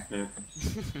saying. Yeah.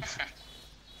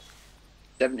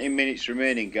 17 minutes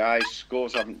remaining, guys.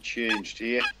 Scores haven't changed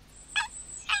here.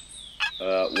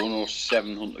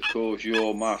 107 Hunter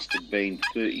Kojo, Master Bean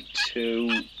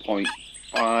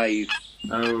 32.5,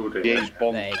 Oh dear. James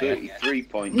Bond There you go.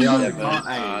 33.7, Yeah, you can't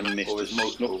aim, and or Mr. it's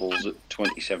multiple. Snuffles at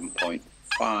 27.5.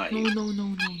 No. I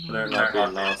don't like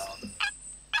being last.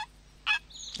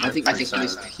 I think I That's just sad.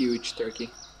 missed huge turkey.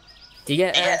 Do you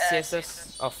get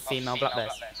CSS of female black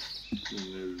bears?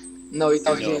 No, it was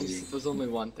No. James. It was only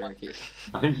one turkey.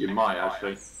 I think you might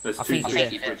actually. There's I two think you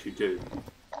things did. which you do.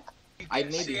 You I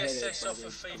get maybe had it, CSS but off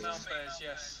of female bears,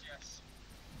 yes.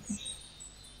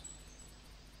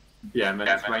 Yeah, and then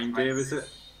it's reindeer, is it?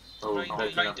 Oh, They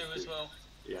there's do enough as to- well.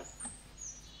 Yeah.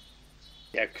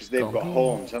 Yeah, because they've got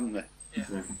horns, haven't they?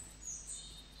 Yeah.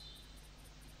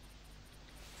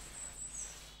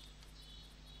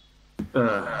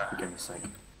 For goodness sake.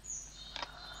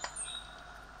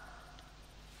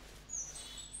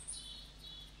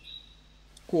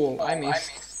 Cool. I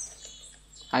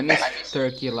missed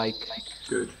turkey like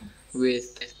Good.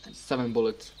 with 7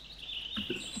 bullets.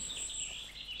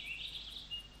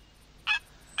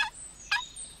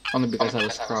 Only because I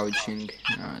was crouching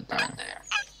down.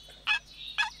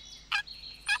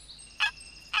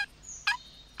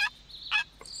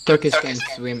 Turkeys can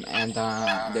swim and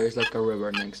there's like a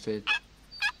river next to it.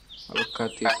 I will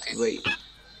cut it. Wait.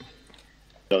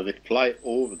 So they fly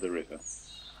over the river.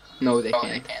 No, they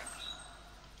can't.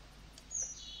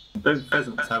 Don't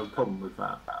pheasants have a problem with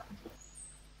that?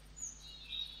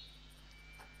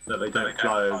 That they don't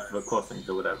fly over the crossings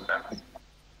or whatever.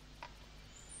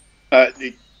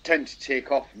 They tend to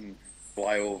take off and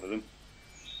fly over them,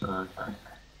 Okay.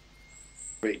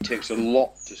 but it takes a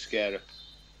lot to scare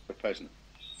a pheasant.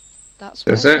 That's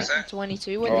Does why it?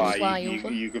 22 when Alright, you fly you,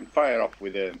 over. you can fire off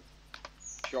with a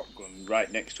shotgun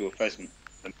right next to a pheasant,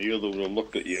 and the other will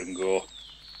look at you and go,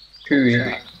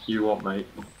 Hooey. You what, mate?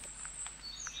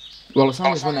 Well, as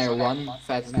long as when I run,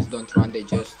 pheasants don't run, they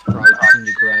just crouch in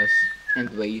the grass and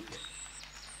wait.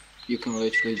 You can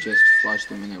literally just flush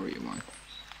them whenever you want.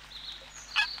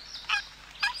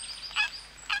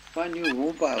 my new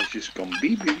mobile's just gone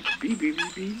beep beep beep beep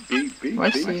beep beep beep beep I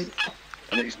beep, see it.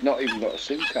 and it's not even got a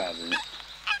SIM card in it.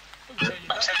 I'll tell you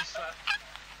that is that.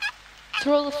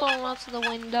 Throw the phone out of the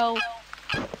window.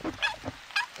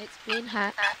 It's been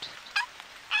hacked.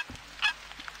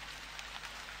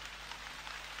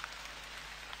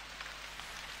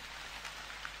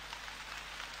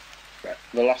 Right.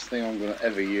 The last thing I'm going to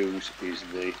ever use is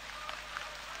the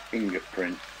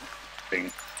fingerprint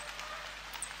thing.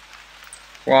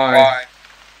 Why?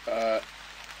 That's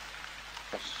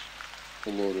a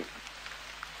load of.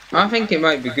 I think it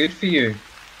might be good for you.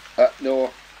 No,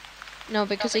 No,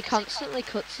 because he constantly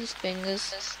cuts his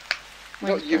fingers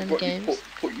when no, he's you've playing got you games.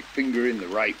 put your finger in the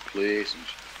right place,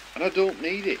 and I don't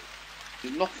need it.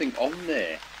 There's nothing on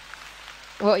there.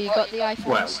 What, you got the iPhone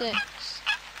Well. 6?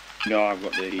 No, I've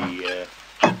got the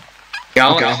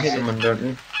Galaxy someone, don't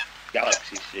you?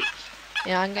 Galaxy 6.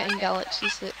 Yeah, I'm getting Galaxy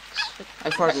 6 for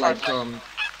I've heard like 30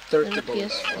 the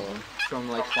bullets PS4. from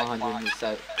like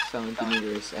 170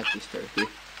 meters at this turkey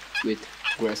with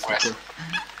grasshopper.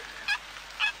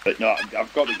 But no,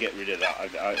 I've got to get rid of that.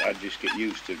 I just get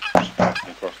used to swiping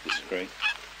across the screen.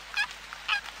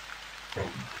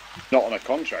 Not on a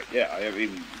contract yet. I haven't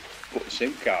even put a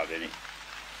SIM card in it.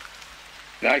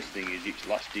 Nice thing is it's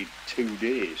lasted 2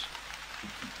 days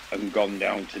and gone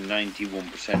down to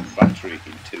 91% battery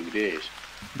in 2 days.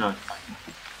 No.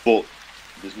 But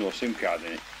there's no SIM card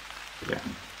in it. Yeah.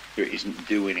 So it isn't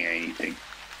doing anything.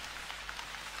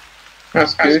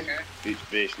 That's good. It's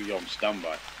basically on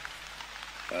standby.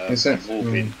 Is it? I'm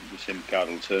hoping the SIM card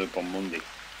will turn up on Monday.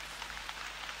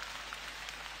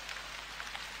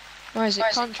 Or is it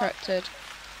contracted?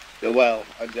 Well,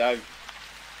 I've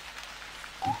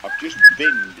just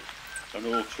binned an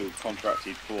O2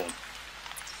 contracted phone,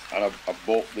 and I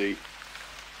bought the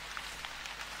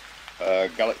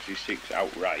Galaxy 6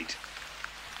 outright,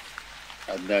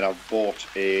 and then I've bought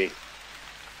a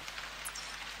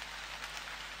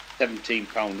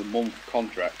 £17 a month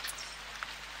contract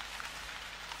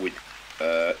with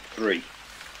 3,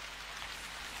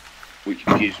 which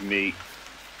gives me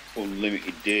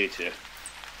unlimited data.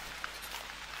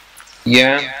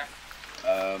 Yeah.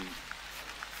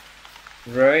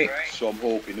 Right. So I'm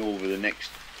hoping over the next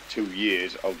 2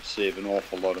 years I'll save an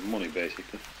awful lot of money,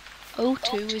 basically.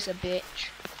 O2 is a bitch.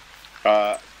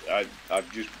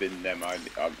 I've just been them. I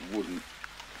wouldn't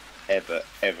ever.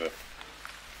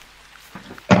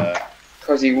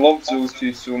 Because he loves those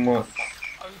two so much.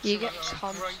 You get O2 are a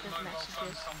constant great mobile phone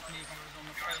messages. company if you're on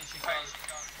the pay-as-you-go.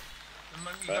 The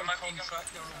moment you don't contract,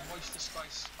 you're a waste of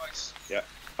space. Yeah,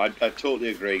 I totally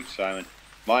agree, Simon.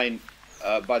 Mine,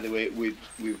 by the way,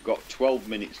 we've got 12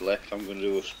 minutes left. I'm going to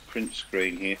do a print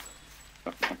screen here.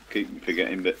 I keep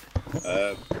forgetting, but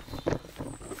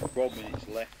 12 minutes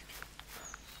left.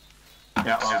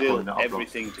 Yeah, I'll Still put that up,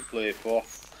 everything to play for.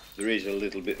 There is a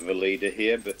little bit of a leader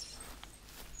here, but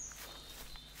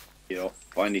you know,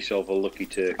 find yourself a lucky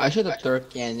turkey. I shot a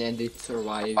turkey and then it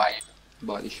survived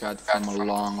body shot from a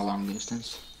long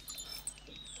distance.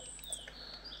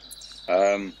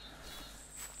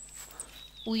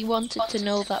 We wanted to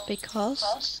know that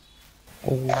because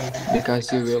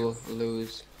Because you will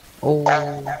lose. Oh.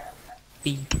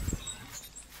 B.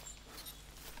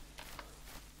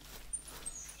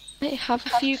 I have a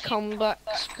few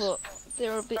comebacks, but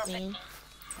they're a bit mean.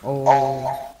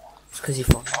 Oh. It's because you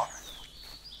fought.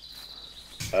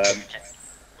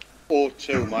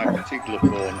 O2, my particular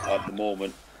phone at the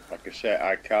moment, like I said,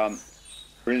 I can't.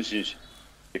 For instance,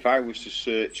 if I was to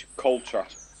search Colchester,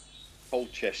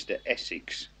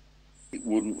 Essex, it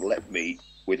wouldn't let me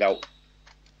without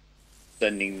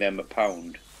sending them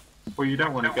 £1. Well, you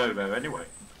don't want to go there anyway.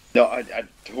 No, I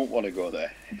don't want to go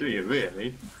there. Do you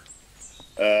really?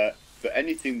 But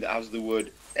anything that has the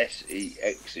word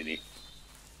SEX in it,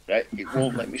 right, it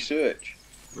won't let me search.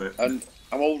 Right. And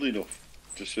I'm old enough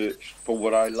to search for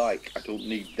what I like. I don't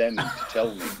need them to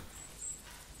tell me.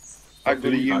 I've got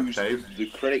to use the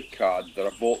credit card that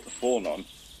I bought the phone on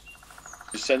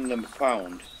to send them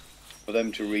 £1 for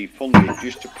them to refund it,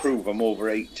 just to prove I'm over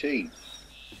 18.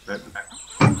 Right.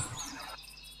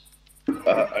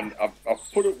 And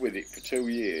I've put up with it for 2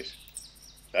 years.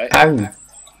 Right? Ow.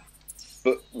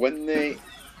 But when they...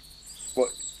 What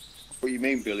you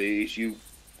mean, Billy, is you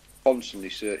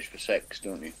constantly search for sex,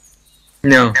 don't you?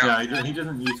 No. Yeah, he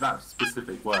doesn't use that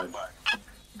specific word.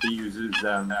 He uses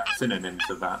synonyms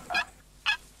of that.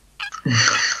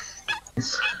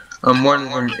 And one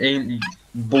of them ain't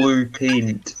blue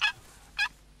paint.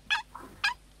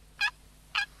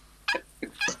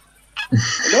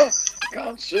 No, I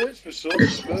can't search for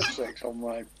sex on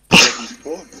my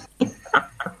phone.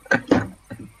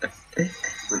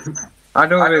 I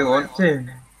don't really want to.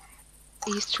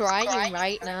 He's trying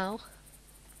right now.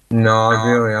 No, I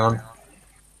really aren't.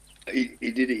 He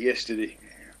did it yesterday.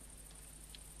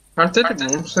 I did it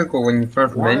months ago when you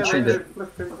first mentioned it.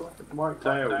 White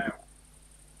tail.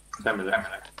 10 minutes.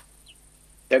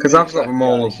 Because I've got them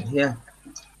all over here.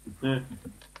 Yeah.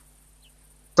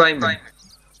 Simon,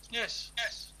 Yes.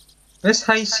 this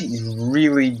high seat is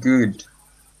really good.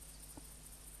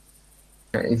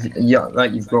 Yeah,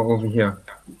 that you've got over here.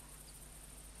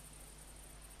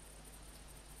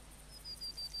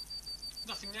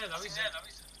 Nothing there though, is there?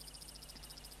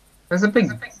 There's a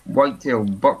big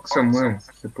white-tailed buck somewhere,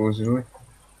 supposedly.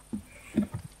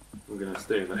 We're going to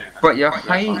stay there. But your I'm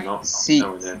high not seat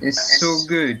knowing it. is so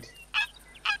good.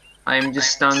 I am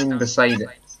just standing beside it.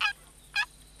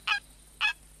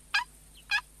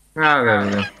 Ah, there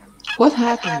we go. What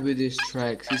happened with these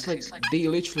tracks? It's like they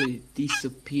literally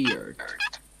disappeared.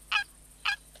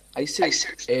 I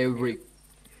searched every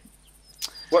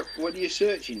What are you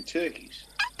searching? Turkeys?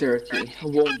 turkey,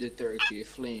 wounded turkey,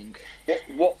 fleeing.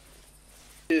 What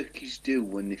turkeys do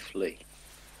when they flee?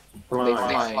 They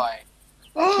Fly. fly.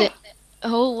 Oh,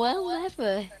 Oh well,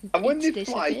 never. and when It's they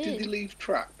fly, do they disappeared. leave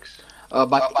tracks?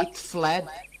 But it fled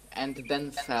and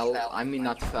then fell. I mean,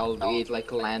 not fell. It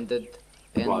like landed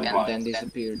and then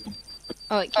disappeared.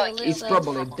 Oh, it killed It's itself.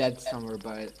 probably dead somewhere,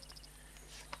 but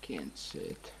can't see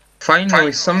it.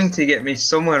 Finally, something to get me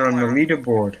somewhere on the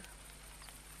leaderboard.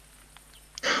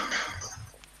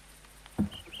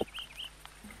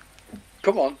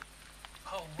 Come on,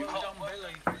 Oh, well done,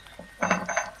 Billy.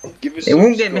 give us It some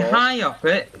won't get me scores. high up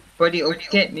it, but it'll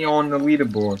get me on the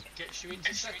leaderboard. Gets you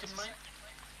into second, mate.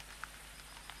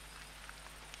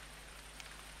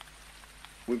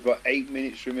 We've got 8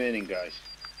 minutes remaining, guys.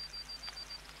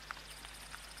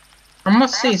 I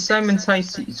must say, Simon's high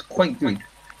seat is quite good.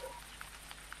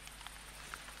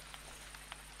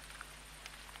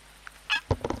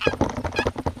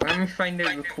 Let me find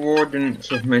out the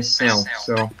coordinates of myself,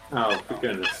 so... Oh, for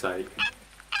goodness sake.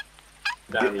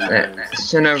 Down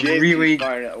It's in a James really... is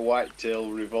firing at a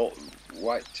white-tailed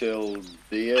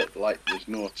deer like there's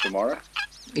no tomorrow.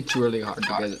 It's really hard to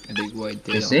get a big white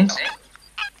tail. You see?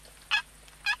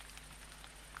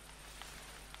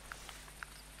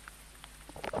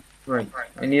 Right,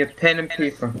 I need a pen and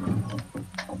paper.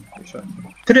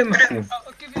 Put it in my phone.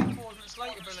 I'll give you the coordinates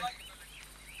later, Billy.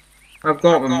 I've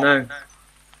got them now.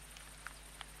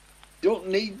 Don't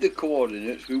need the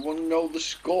coordinates, we want to know the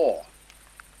score.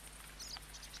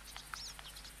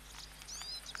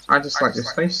 I just like the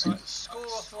spicy. Right,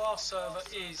 score for our server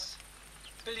is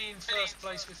Billy in first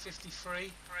place with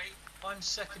 53. I'm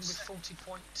second with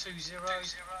 40.20.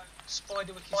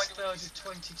 Spiderwick is third with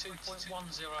 22.10.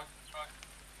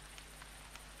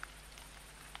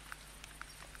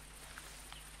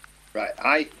 Right,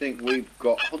 I think we've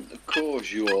got Hunter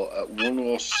Corjo at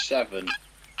 107.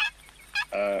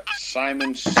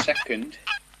 Simon second.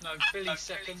 No, Billy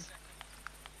second.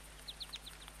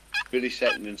 Billy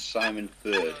second and Simon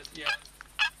third. Yeah.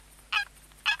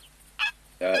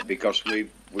 Because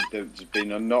there's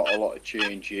been not a lot of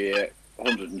change here.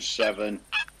 107.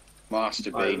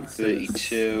 Master Bean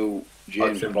 32.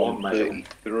 James Bond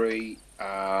 33.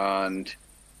 And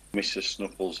Mr.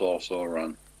 Snuffles also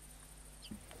ran.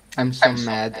 I'm so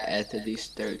mad at this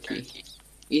turkey.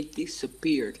 It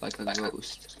disappeared like a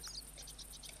ghost.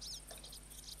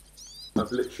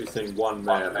 I've literally seen one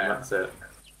male and that's it.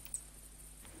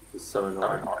 It's so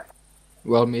annoying.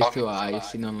 Well, me too, I've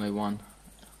seen only one.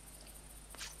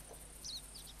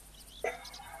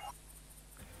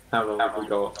 How long have we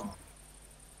got?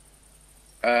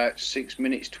 6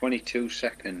 minutes 22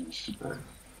 seconds.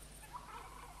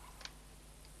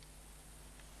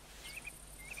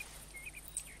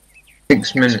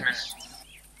 6 minutes.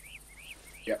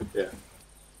 Yep. Yeah.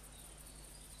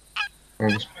 I'll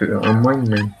just put it on mine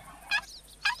then.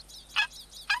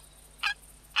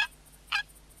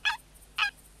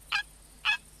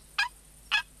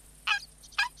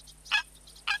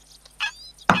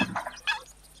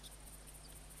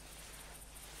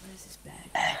 Where's this bag?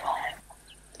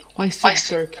 Why is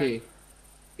turkey?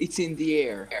 It's in the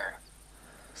air.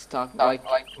 Stuck like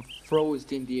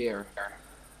frozen in the air.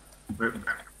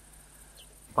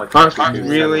 That's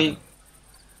really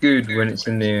good when it's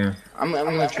in the air. I'm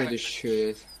gonna try to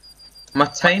shoot it. My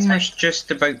timer's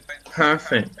just about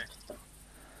perfect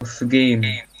with the game.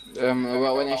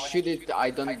 Well, when I shoot it,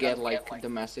 I don't get like the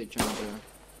message on the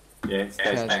Yeah, it's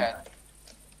chat. dead.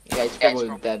 Yeah, it's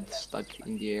probably dead, stuck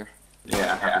in the air.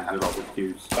 Yeah, it happens a lot with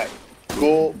cubes. Right,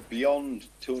 go beyond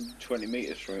 220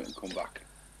 metres from it and come back.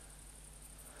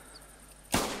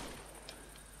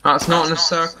 That's not in a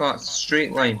circle, that's a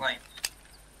straight line.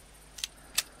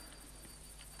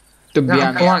 To be That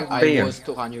honest, black I bear. was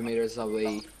 200 meters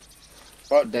away.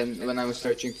 But Then when I was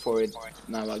searching for it,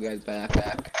 now I got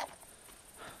back.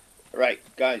 right,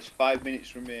 guys, 5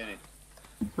 minutes remaining.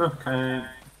 Okay,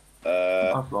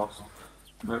 I've lost.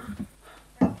 Nope.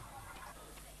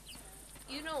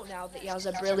 You know now that he has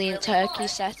a brilliant turkey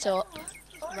set up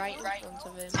right in front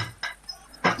of him.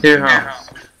 Two halves.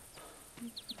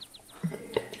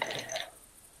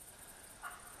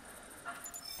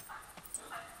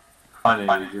 I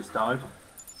nearly just died.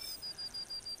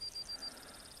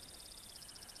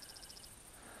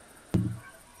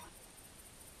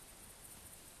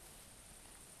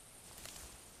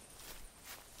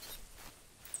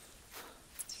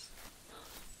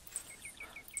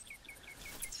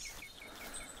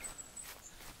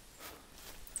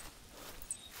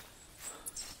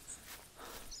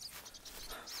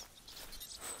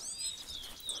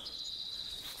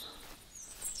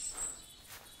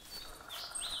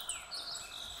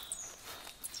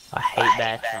 I hate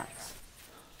bear tracks.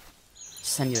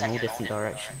 Send you in all different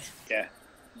directions. Yeah,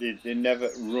 they never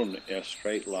run in a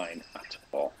straight line at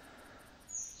all.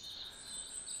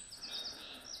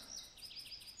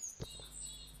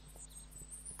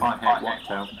 I hate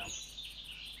Watchtail.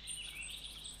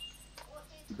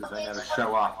 Because they never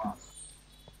show up.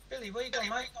 Billy, where you going,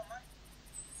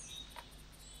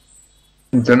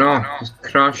 mate? Dunno, just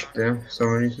crashed there for some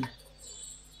reason.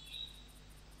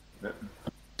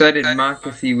 So I didn't mark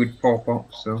if he would pop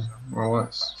up, so well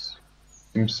that's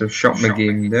seems to have shot my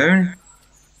game down.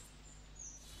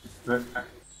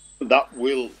 That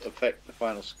will affect the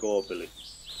final score, Billy.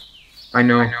 I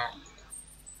know.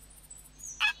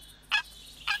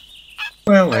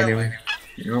 Well anyway,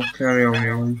 I'll carry on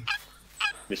going.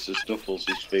 Mr. Snuffles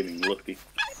is feeling lucky.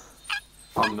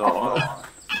 I'm not.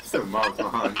 Still miles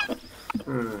behind.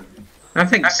 I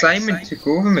think Simon took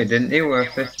over me, didn't he?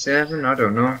 With 57, I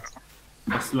don't know.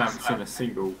 I still haven't seen a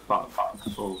single but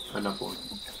or another one.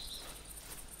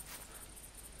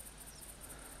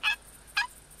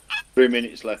 3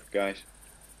 minutes left, guys.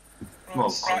 Right, Well,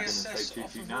 I'm gonna CSS take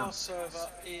off GG of now. our server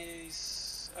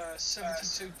is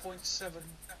 72.7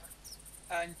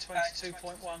 and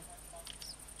 22.1.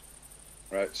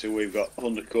 Right, so we've got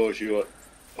Hunter Corjo at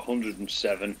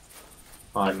 107,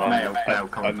 Right, male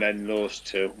come. and then those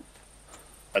two,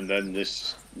 and then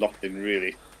there's nothing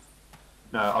really.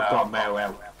 No, I've got a male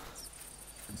out.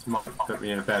 This might put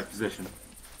me in a bad position.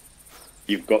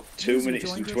 You've got 2 User minutes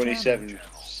and joined your 27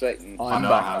 seconds. I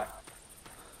know I have.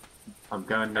 I'm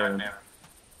going down.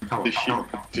 Come on, come on.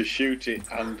 To shoot it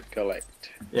and collect.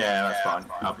 Yeah, that's fine.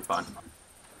 I'll be fine.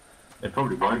 It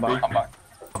probably won't be. I'll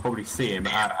probably see him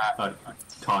at a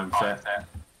time set.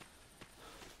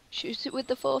 Shoot it with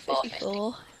the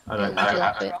 454. I don't Would you know.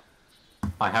 have it?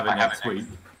 I have it next week.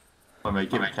 I may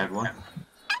give it to everyone.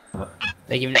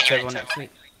 They're giving it to everyone next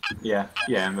week. Yeah,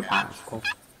 in the patch.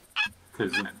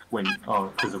 Because of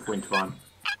because of Winter Run,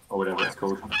 or whatever it's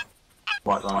called.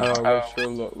 White Run.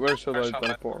 Where should I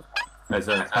teleport? There's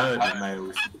a herd of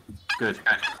males. Good.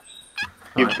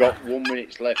 You've got 1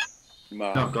 minute left,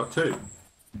 Mark. No, I've got 2.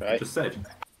 Right. Just said.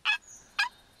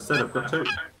 I've got 2.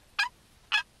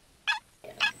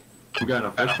 I'm going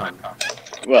off this time.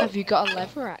 Well, Have you got a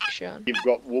lever action? you've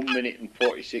got 1 minute and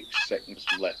 46 seconds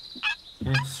left.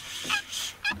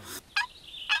 Yes.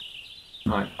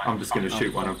 Right, I'm just going to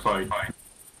shoot one and fight.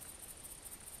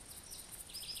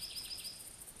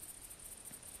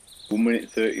 One minute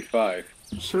 35.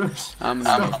 Shush. I'm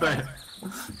Stop it.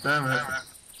 Damn it.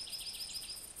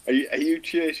 Are you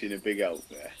chasing a big elk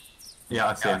there? Yeah,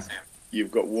 I see him.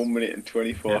 You've got 1 minute and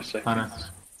 24 I know.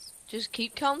 seconds. Just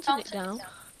keep counting it down.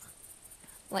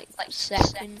 Like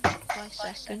second by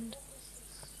second.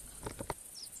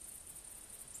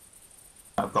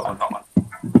 I've got one.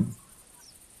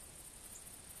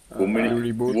 1 minute,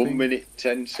 rebooting? 1 minute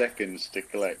 10 seconds to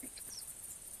collect.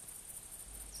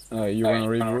 You wanna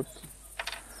reboot?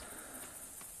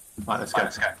 Right, let's go.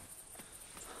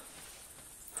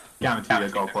 Guarantee you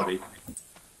got a body.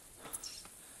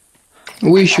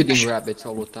 We shooting rabbits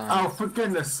all the time. Oh, for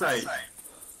goodness sake.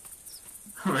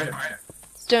 Rip.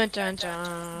 Dun dun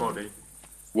dun. Body.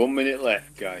 1 minute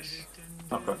left, guys.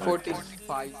 I've got no.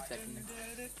 45 seconds.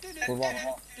 For what?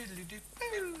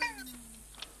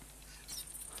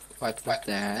 What was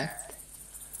that?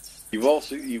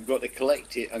 You've got to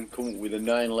collect it and come up with a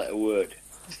 9-letter word.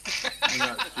 And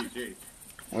that's GG.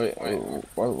 Wait,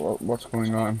 what's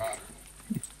going on?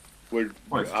 We're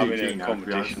Well, it's having GG a now,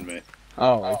 competition, mate.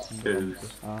 Oh, it's...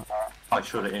 Because I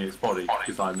shot it in its body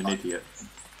because I'm an idiot.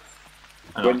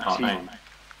 And 20. I can't aim.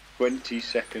 20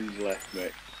 seconds left,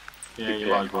 mate. Yeah, you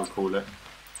might as well call it.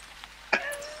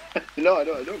 No, I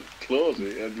don't close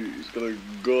it. It's going to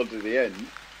go to the end.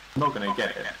 I'm not going to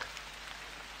get it.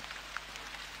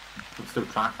 I'm still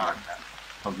tracking.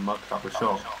 I've mucked up a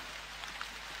shot.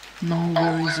 No,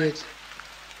 where is it?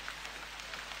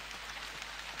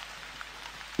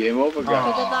 Game over,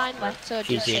 guys. For the 9-letter,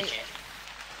 just GG. say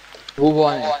Who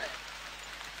won it?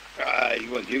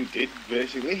 Well, you did,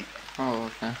 basically. Oh,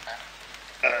 okay.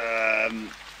 I'm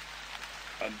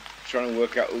trying to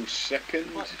work out who's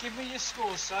second. Right, give me your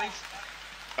score, Save.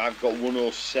 I've got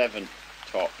 107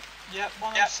 top. Yep,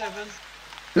 107.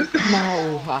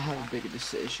 No, I have a big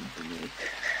decision to make.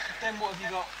 Then what have you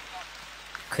got?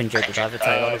 Couldn't joke with either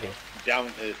title, have you? Down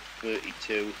to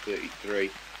 32,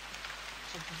 33.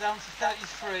 So down to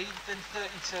 33, then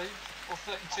 32, or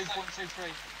 32.23.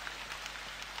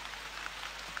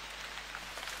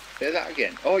 Say that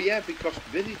again. Oh yeah, because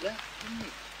Billy left, didn't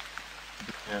he?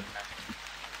 Yeah.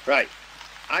 Right.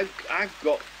 I've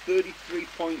got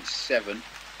 33.7,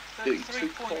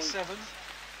 33.7.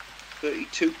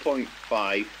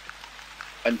 32.5,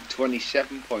 and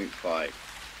 27.5.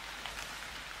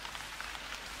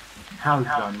 How did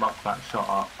I muck that shot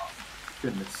up?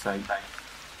 Goodness sake.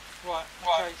 Right,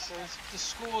 okay, so the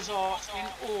scores are in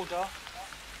order.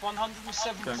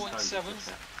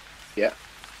 107.7, Yeah.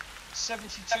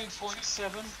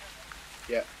 72.7,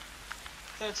 Yeah.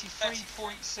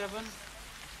 33.7,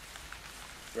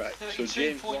 Right. So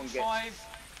James 32.5, one gets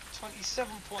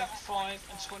 27.5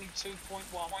 and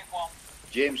 22.1.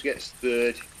 James gets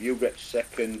third. You get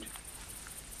second.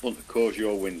 Hunter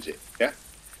Kojo wins it. Yeah.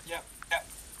 Yep.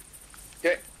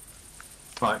 Okay.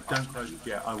 Right, don't close it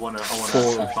yet. I wanna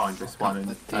actually find this one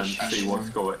and see what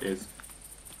score it is.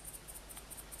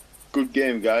 Good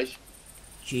game, guys.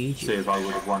 See GG. if I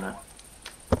would have won it.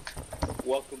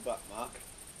 Welcome back, Mark.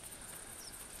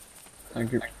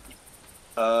 Thank you.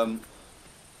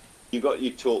 You got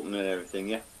your token and everything,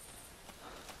 yeah?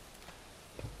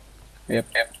 Yep.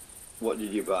 What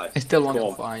did you buy? I still want Go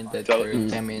to on. find that Tell- where you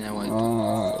came in. I want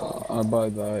I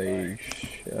bought a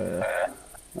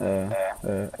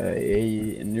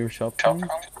new shotgun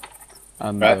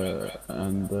and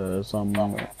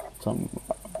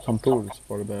some tools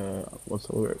for the what's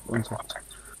the word? One sec.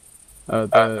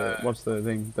 What's the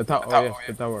thing? The tower. Oh yes,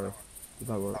 the tower. The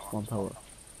tower. One tower.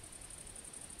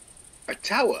 A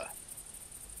tower?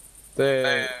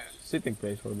 The sitting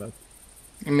place for that.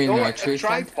 You mean Oh, like a tree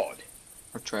stand tripod.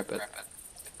 or tripod?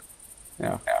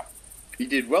 Yeah. You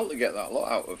did well to get that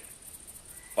lot out of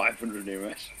 500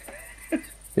 US.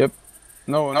 Yep.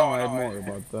 No, I had more,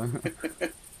 but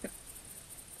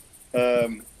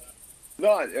No,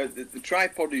 the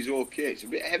tripod is okay. It's a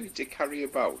bit heavy to carry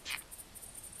about.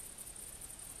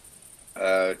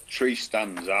 Tree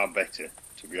stands are better,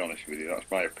 to be honest with you. That's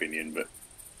my opinion, but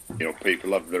you know,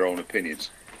 people have their own opinions.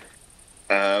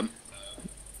 Right,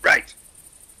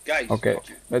 guys. Okay,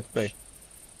 let's play.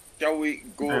 Shall we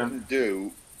go and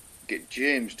get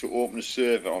James to open a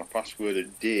server on a password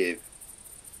of Dave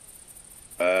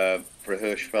for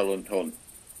Hirschfeld and Hunt?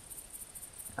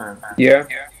 Yeah.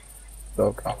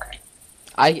 Okay.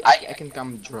 I can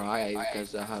come dry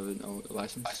because I have no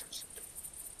license.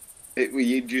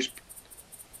 You just,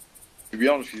 to be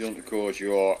honest with you, Hunter Course,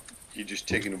 you're just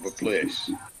taking up a place.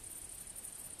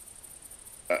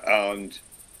 And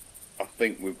I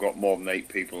think we've got more than 8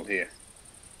 people here.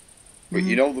 But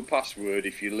you know the password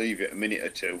if you leave it a minute or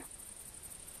two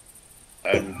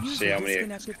and see how many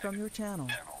from your channel.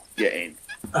 get in.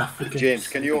 James,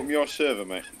 can you open your server,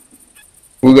 mate?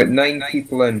 We've got 9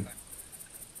 people in.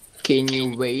 Can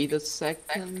you wait a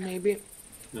second, maybe?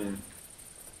 Yeah.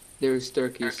 There's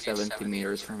Turkey 70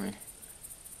 meters from me.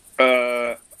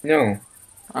 No.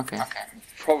 Okay.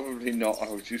 Probably not. I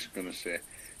was just gonna say.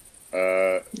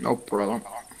 No problem.